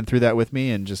mind running through that with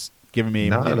me and just giving me?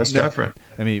 No, let's go for it.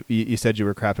 I mean, you said you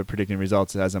were crap at predicting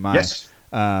results, as am I. Yes.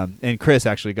 And Chris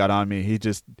actually got on me.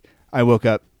 I woke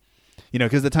up,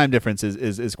 because the time difference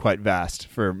is quite vast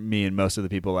for me and most of the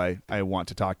people I want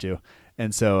to talk to.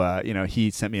 And so,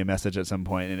 he sent me a message at some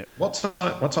point. And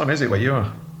What time is it where you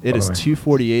are? it is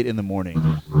 2:48 in the morning.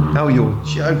 Oh, you're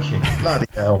joking. Bloody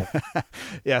hell.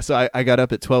 Yeah, so I got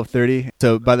up at 12:30.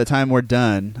 So by the time we're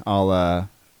done, I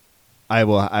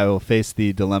will face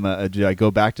the dilemma: do I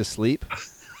go back to sleep,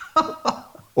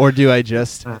 or do I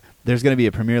just? There's going to be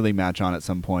a Premier League match on at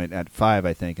some point at 5,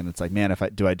 I think, and it's like, man,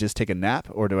 do I just take a nap,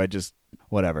 or do I just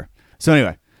whatever? So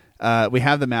anyway, we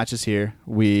have the matches here.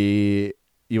 You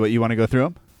want to go through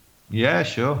them? Yeah,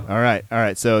 sure. All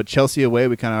right. So Chelsea away,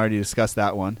 we kind of already discussed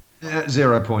that one.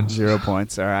 0 points. 0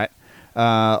 points. All right.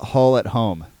 Hull at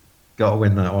home. Got to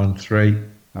win that one. 3.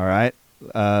 All right.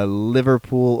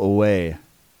 Liverpool away.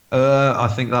 I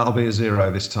think that'll be a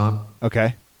 0 this time.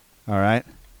 Okay. All right.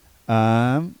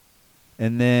 And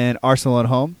then Arsenal at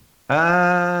home.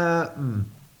 I'm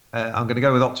going to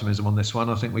go with optimism on this one.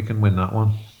 I think we can win that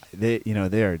one. They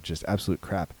are just absolute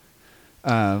crap.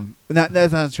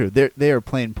 That's not true. They are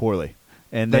playing poorly,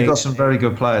 and they've got some very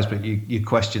good players, but you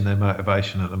question their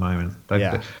motivation at the moment.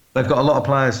 They've got a lot of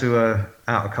players who are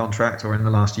out of contract or in the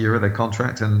last year of their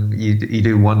contract, and you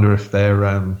do wonder if they're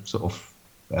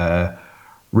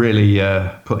really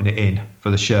putting it in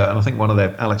for the shirt. And I think one of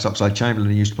their Alex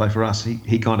Oxlade-Chamberlain, who used to play for us,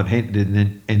 he kind of hinted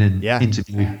in an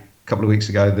interview a couple of weeks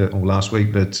ago or last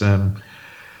week that.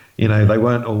 They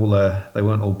weren't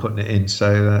all putting it in,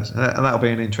 so that'll be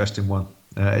an interesting one.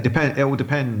 It will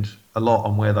depend a lot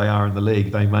on where they are in the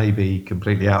league. They may be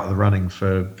completely out of the running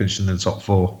for finishing in the top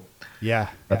 4. Yeah.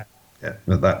 At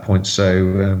that point.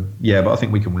 So but I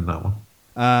think we can win that one.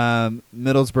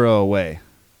 Middlesbrough away.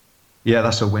 Yeah,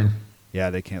 that's a win.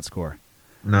 Yeah, they can't score.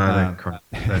 No,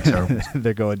 they're terrible.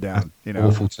 They're going down.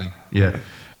 Awful team. Yeah.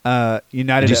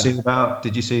 United.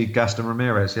 Did you see Gaston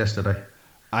Ramirez yesterday?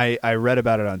 I read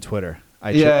about it on Twitter.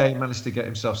 He managed to get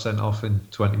himself sent off in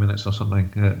 20 minutes or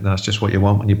something. That's just what you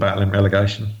want when you're battling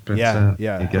relegation. But,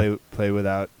 play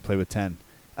with 10.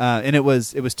 And it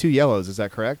was 2 yellows. Is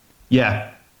that correct?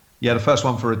 Yeah. The first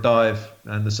one for a dive,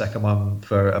 and the second one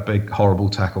for a big horrible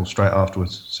tackle straight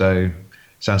afterwards. So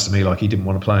sounds to me like he didn't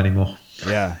want to play anymore.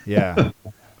 Yeah.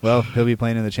 Well, he'll be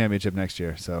playing in the Championship next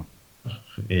year. So.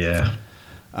 Yeah.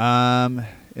 And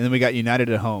then we got United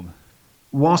at home.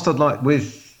 Whilst I'd like,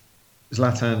 with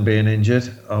Zlatan being injured,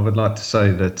 I would like to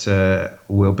say that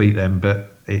we'll beat them,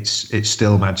 but it's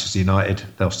still Manchester United.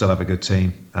 They'll still have a good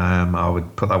team. I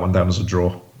would put that one down as a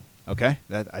draw. Okay,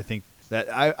 I think that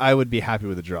I would be happy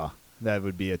with a draw. That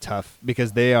would be a tough,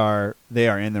 because they are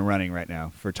in the running right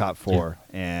now for top 4,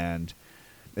 and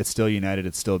it's still United.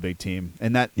 It's still a big team,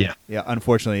 and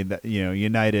unfortunately,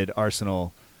 United,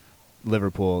 Arsenal,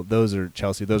 Liverpool, those are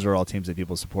Chelsea. Those are all teams that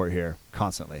people support here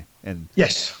constantly. And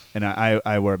yes, and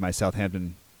I wear my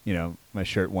Southampton, my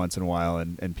shirt once in a while,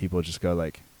 and people just go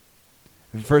like,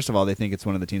 first of all, they think it's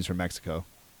one of the teams from Mexico.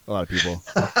 A lot of people,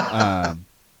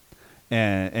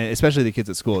 and especially the kids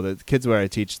at school. The kids where I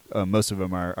teach, most of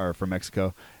them are from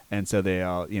Mexico, and so they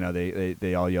all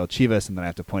they all yell Chivas, and then I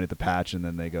have to point at the patch, and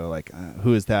then they go like,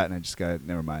 who is that? And I just go,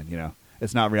 never mind.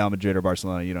 It's not Real Madrid or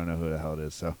Barcelona. You don't know who the hell it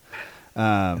is. So.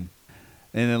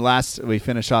 And then we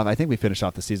finished off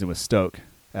the season with Stoke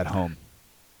at home.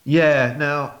 Yeah,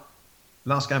 now,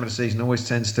 last game of the season always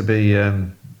tends to be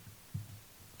a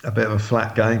bit of a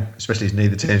flat game, especially as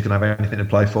neither team's going to have anything to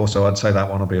play for, so I'd say that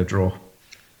one will be a draw.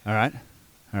 All right.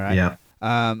 Yeah.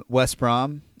 West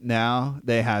Brom, now,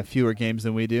 they have fewer games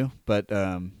than we do, but,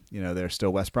 they're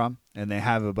still West Brom, and they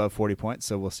have above 40 points,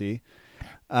 so we'll see.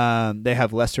 They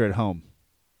have Leicester at home.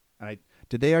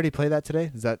 Did they already play that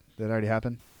today? Did that already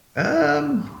happen?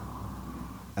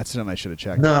 That's something I should have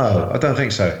checked. No, I don't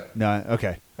think so. No,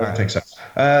 okay. I don't think so.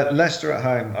 Leicester at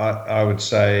home, I would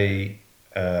say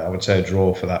a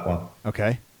draw for that one.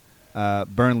 Okay.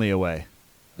 Burnley away.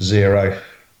 0. Yeah.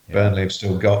 Burnley have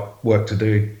still got work to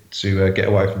do to get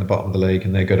away from the bottom of the league,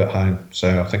 and they're good at home.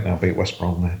 So I think they'll beat West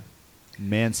Brom there.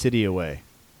 Man City away.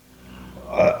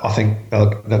 I think they'll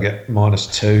get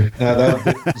 -2. No,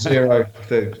 they'll 0.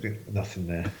 Nothing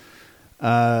there.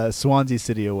 Swansea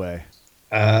City away.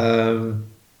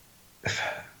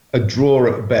 A draw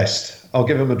at best. I'll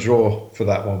give them a draw for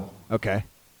that one. Okay.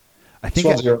 I think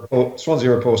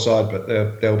Swansea are a poor side, but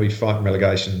they'll be fighting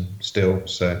relegation still.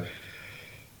 So,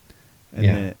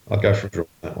 I'll go for a draw on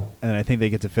that one. And I think they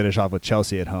get to finish off with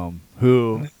Chelsea at home,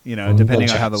 who, depending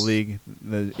on how the league...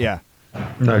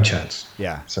 No chance.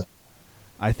 Yeah. So,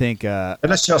 I think...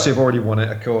 unless Chelsea have already won it,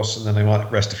 of course, and then they might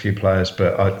rest a few players,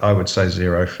 but I would say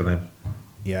 0 for them.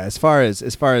 Yeah, as far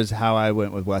as how I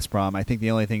went with West Brom, I think the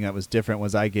only thing that was different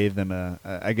was I gave them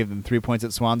 3 points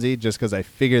at Swansea just because I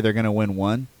figure they're going to win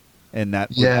one, and that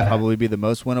would probably be the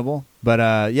most winnable.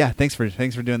 But yeah, thanks for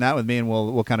doing that with me, and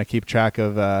we'll kind of keep track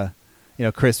of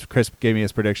Chris gave me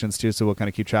his predictions too, so we'll kind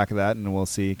of keep track of that, and we'll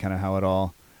see kind of how it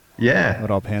all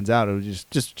pans out. It was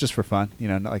just for fun,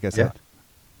 like I said.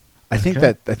 Yeah. I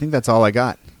think that's all I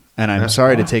got, and I'm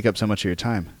sorry to take up so much of your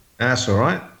time. That's all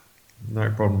right.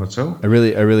 No problem at all. I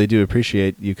really do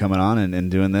appreciate you coming on and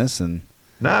doing this. And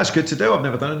no, it's good to do. I've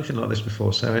never done anything like this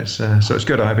before, so it's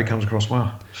good. I hope it comes across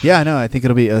well. Yeah, no, I think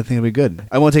it'll be good.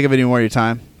 I won't take up any more of your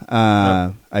time.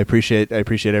 I appreciate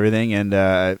everything, and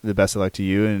the best of luck to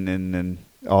you and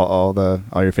all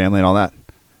your family and all that.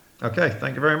 Okay,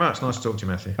 thank you very much. Nice to talk to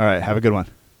you, Matthew. All right, have a good one.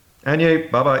 And you.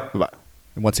 Bye-bye. Bye-bye.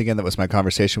 And once again, that was my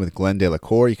conversation with Glenn De La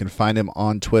Cour. You can find him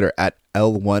on Twitter at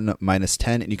L1-10,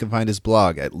 and you can find his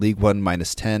blog at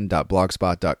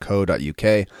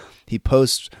league1-10.blogspot.co.uk. He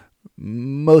posts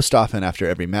most often after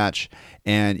every match,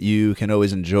 and you can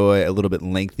always enjoy a little bit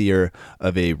lengthier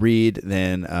of a read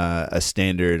than a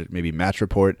standard maybe match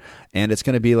report, and it's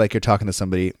going to be like you're talking to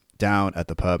somebody down at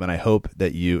the pub, and I hope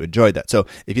that you enjoyed that. So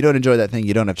if you don't enjoy that thing,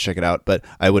 you don't have to check it out, but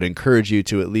I would encourage you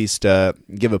to at least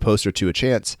give a post or two a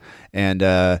chance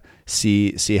and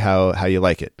see how you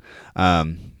like it.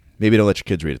 Maybe don't let your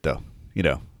kids read it though,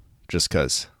 just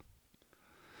because.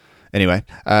 Anyway,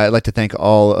 I'd like to thank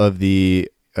all of the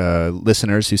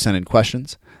listeners who sent in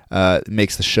questions. It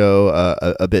makes the show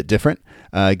a bit different.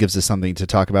 It gives us something to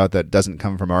talk about that doesn't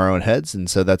come from our own heads, and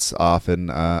so that's often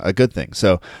a good thing.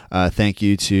 So thank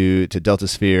you to Delta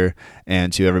Sphere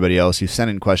and to everybody else who sent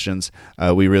in questions.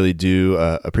 We really do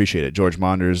appreciate it. George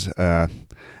Maunders and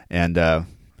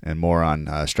more on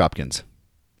Stropkins.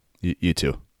 You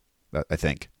too, I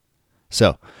think.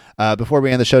 So before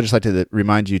we end the show, just like to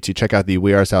remind you to check out the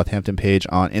We Are Southampton page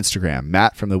on Instagram.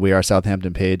 Matt from the We Are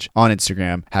Southampton page on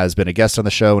Instagram has been a guest on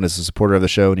the show and is a supporter of the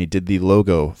show, and he did the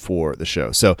logo for the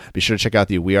show. So be sure to check out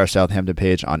the We Are Southampton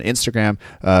page on Instagram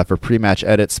for pre-match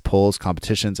edits, polls,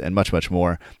 competitions, and much, much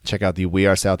more. Check out the We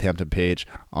Are Southampton page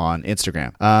on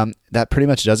Instagram. That pretty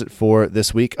much does it for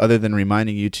this week, other than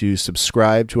reminding you to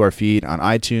subscribe to our feed on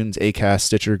iTunes, Acast,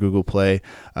 Stitcher, Google Play,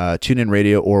 TuneIn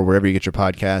Radio, or wherever you get your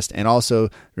podcast. And also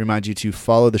remind you to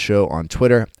follow the show on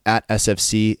Twitter at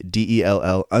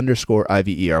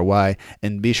SFCDELL_IVERY,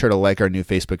 and be sure to like our new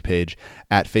Facebook page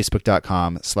at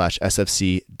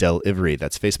facebook.com/SFCDelivery.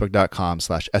 That's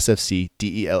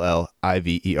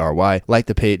facebook.com/SFCDELLIVERY. Like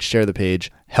the page, share the page,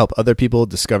 help other people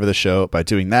discover the show by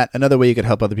doing that. Another way you could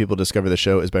help other people discover the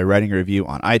show is by writing a review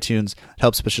on iTunes. It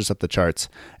helps push us up the charts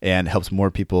and helps more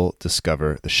people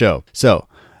discover the show. So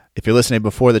if you're listening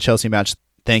before the Chelsea match,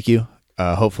 thank you.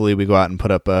 Hopefully we go out and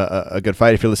put up a good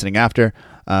fight. If you're listening after,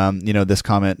 this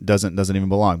comment doesn't even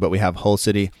belong, but we have Hull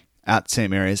City at St.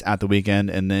 Mary's at the weekend,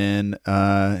 and then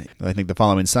I think the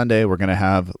following Sunday we're going to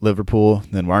have Liverpool,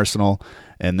 then Arsenal,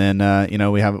 and then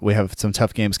we have some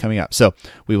tough games coming up. So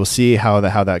we will see how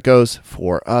that goes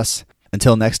for us.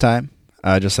 Until next time,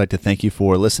 I'd just like to thank you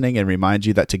for listening and remind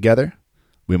you that together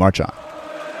we march on.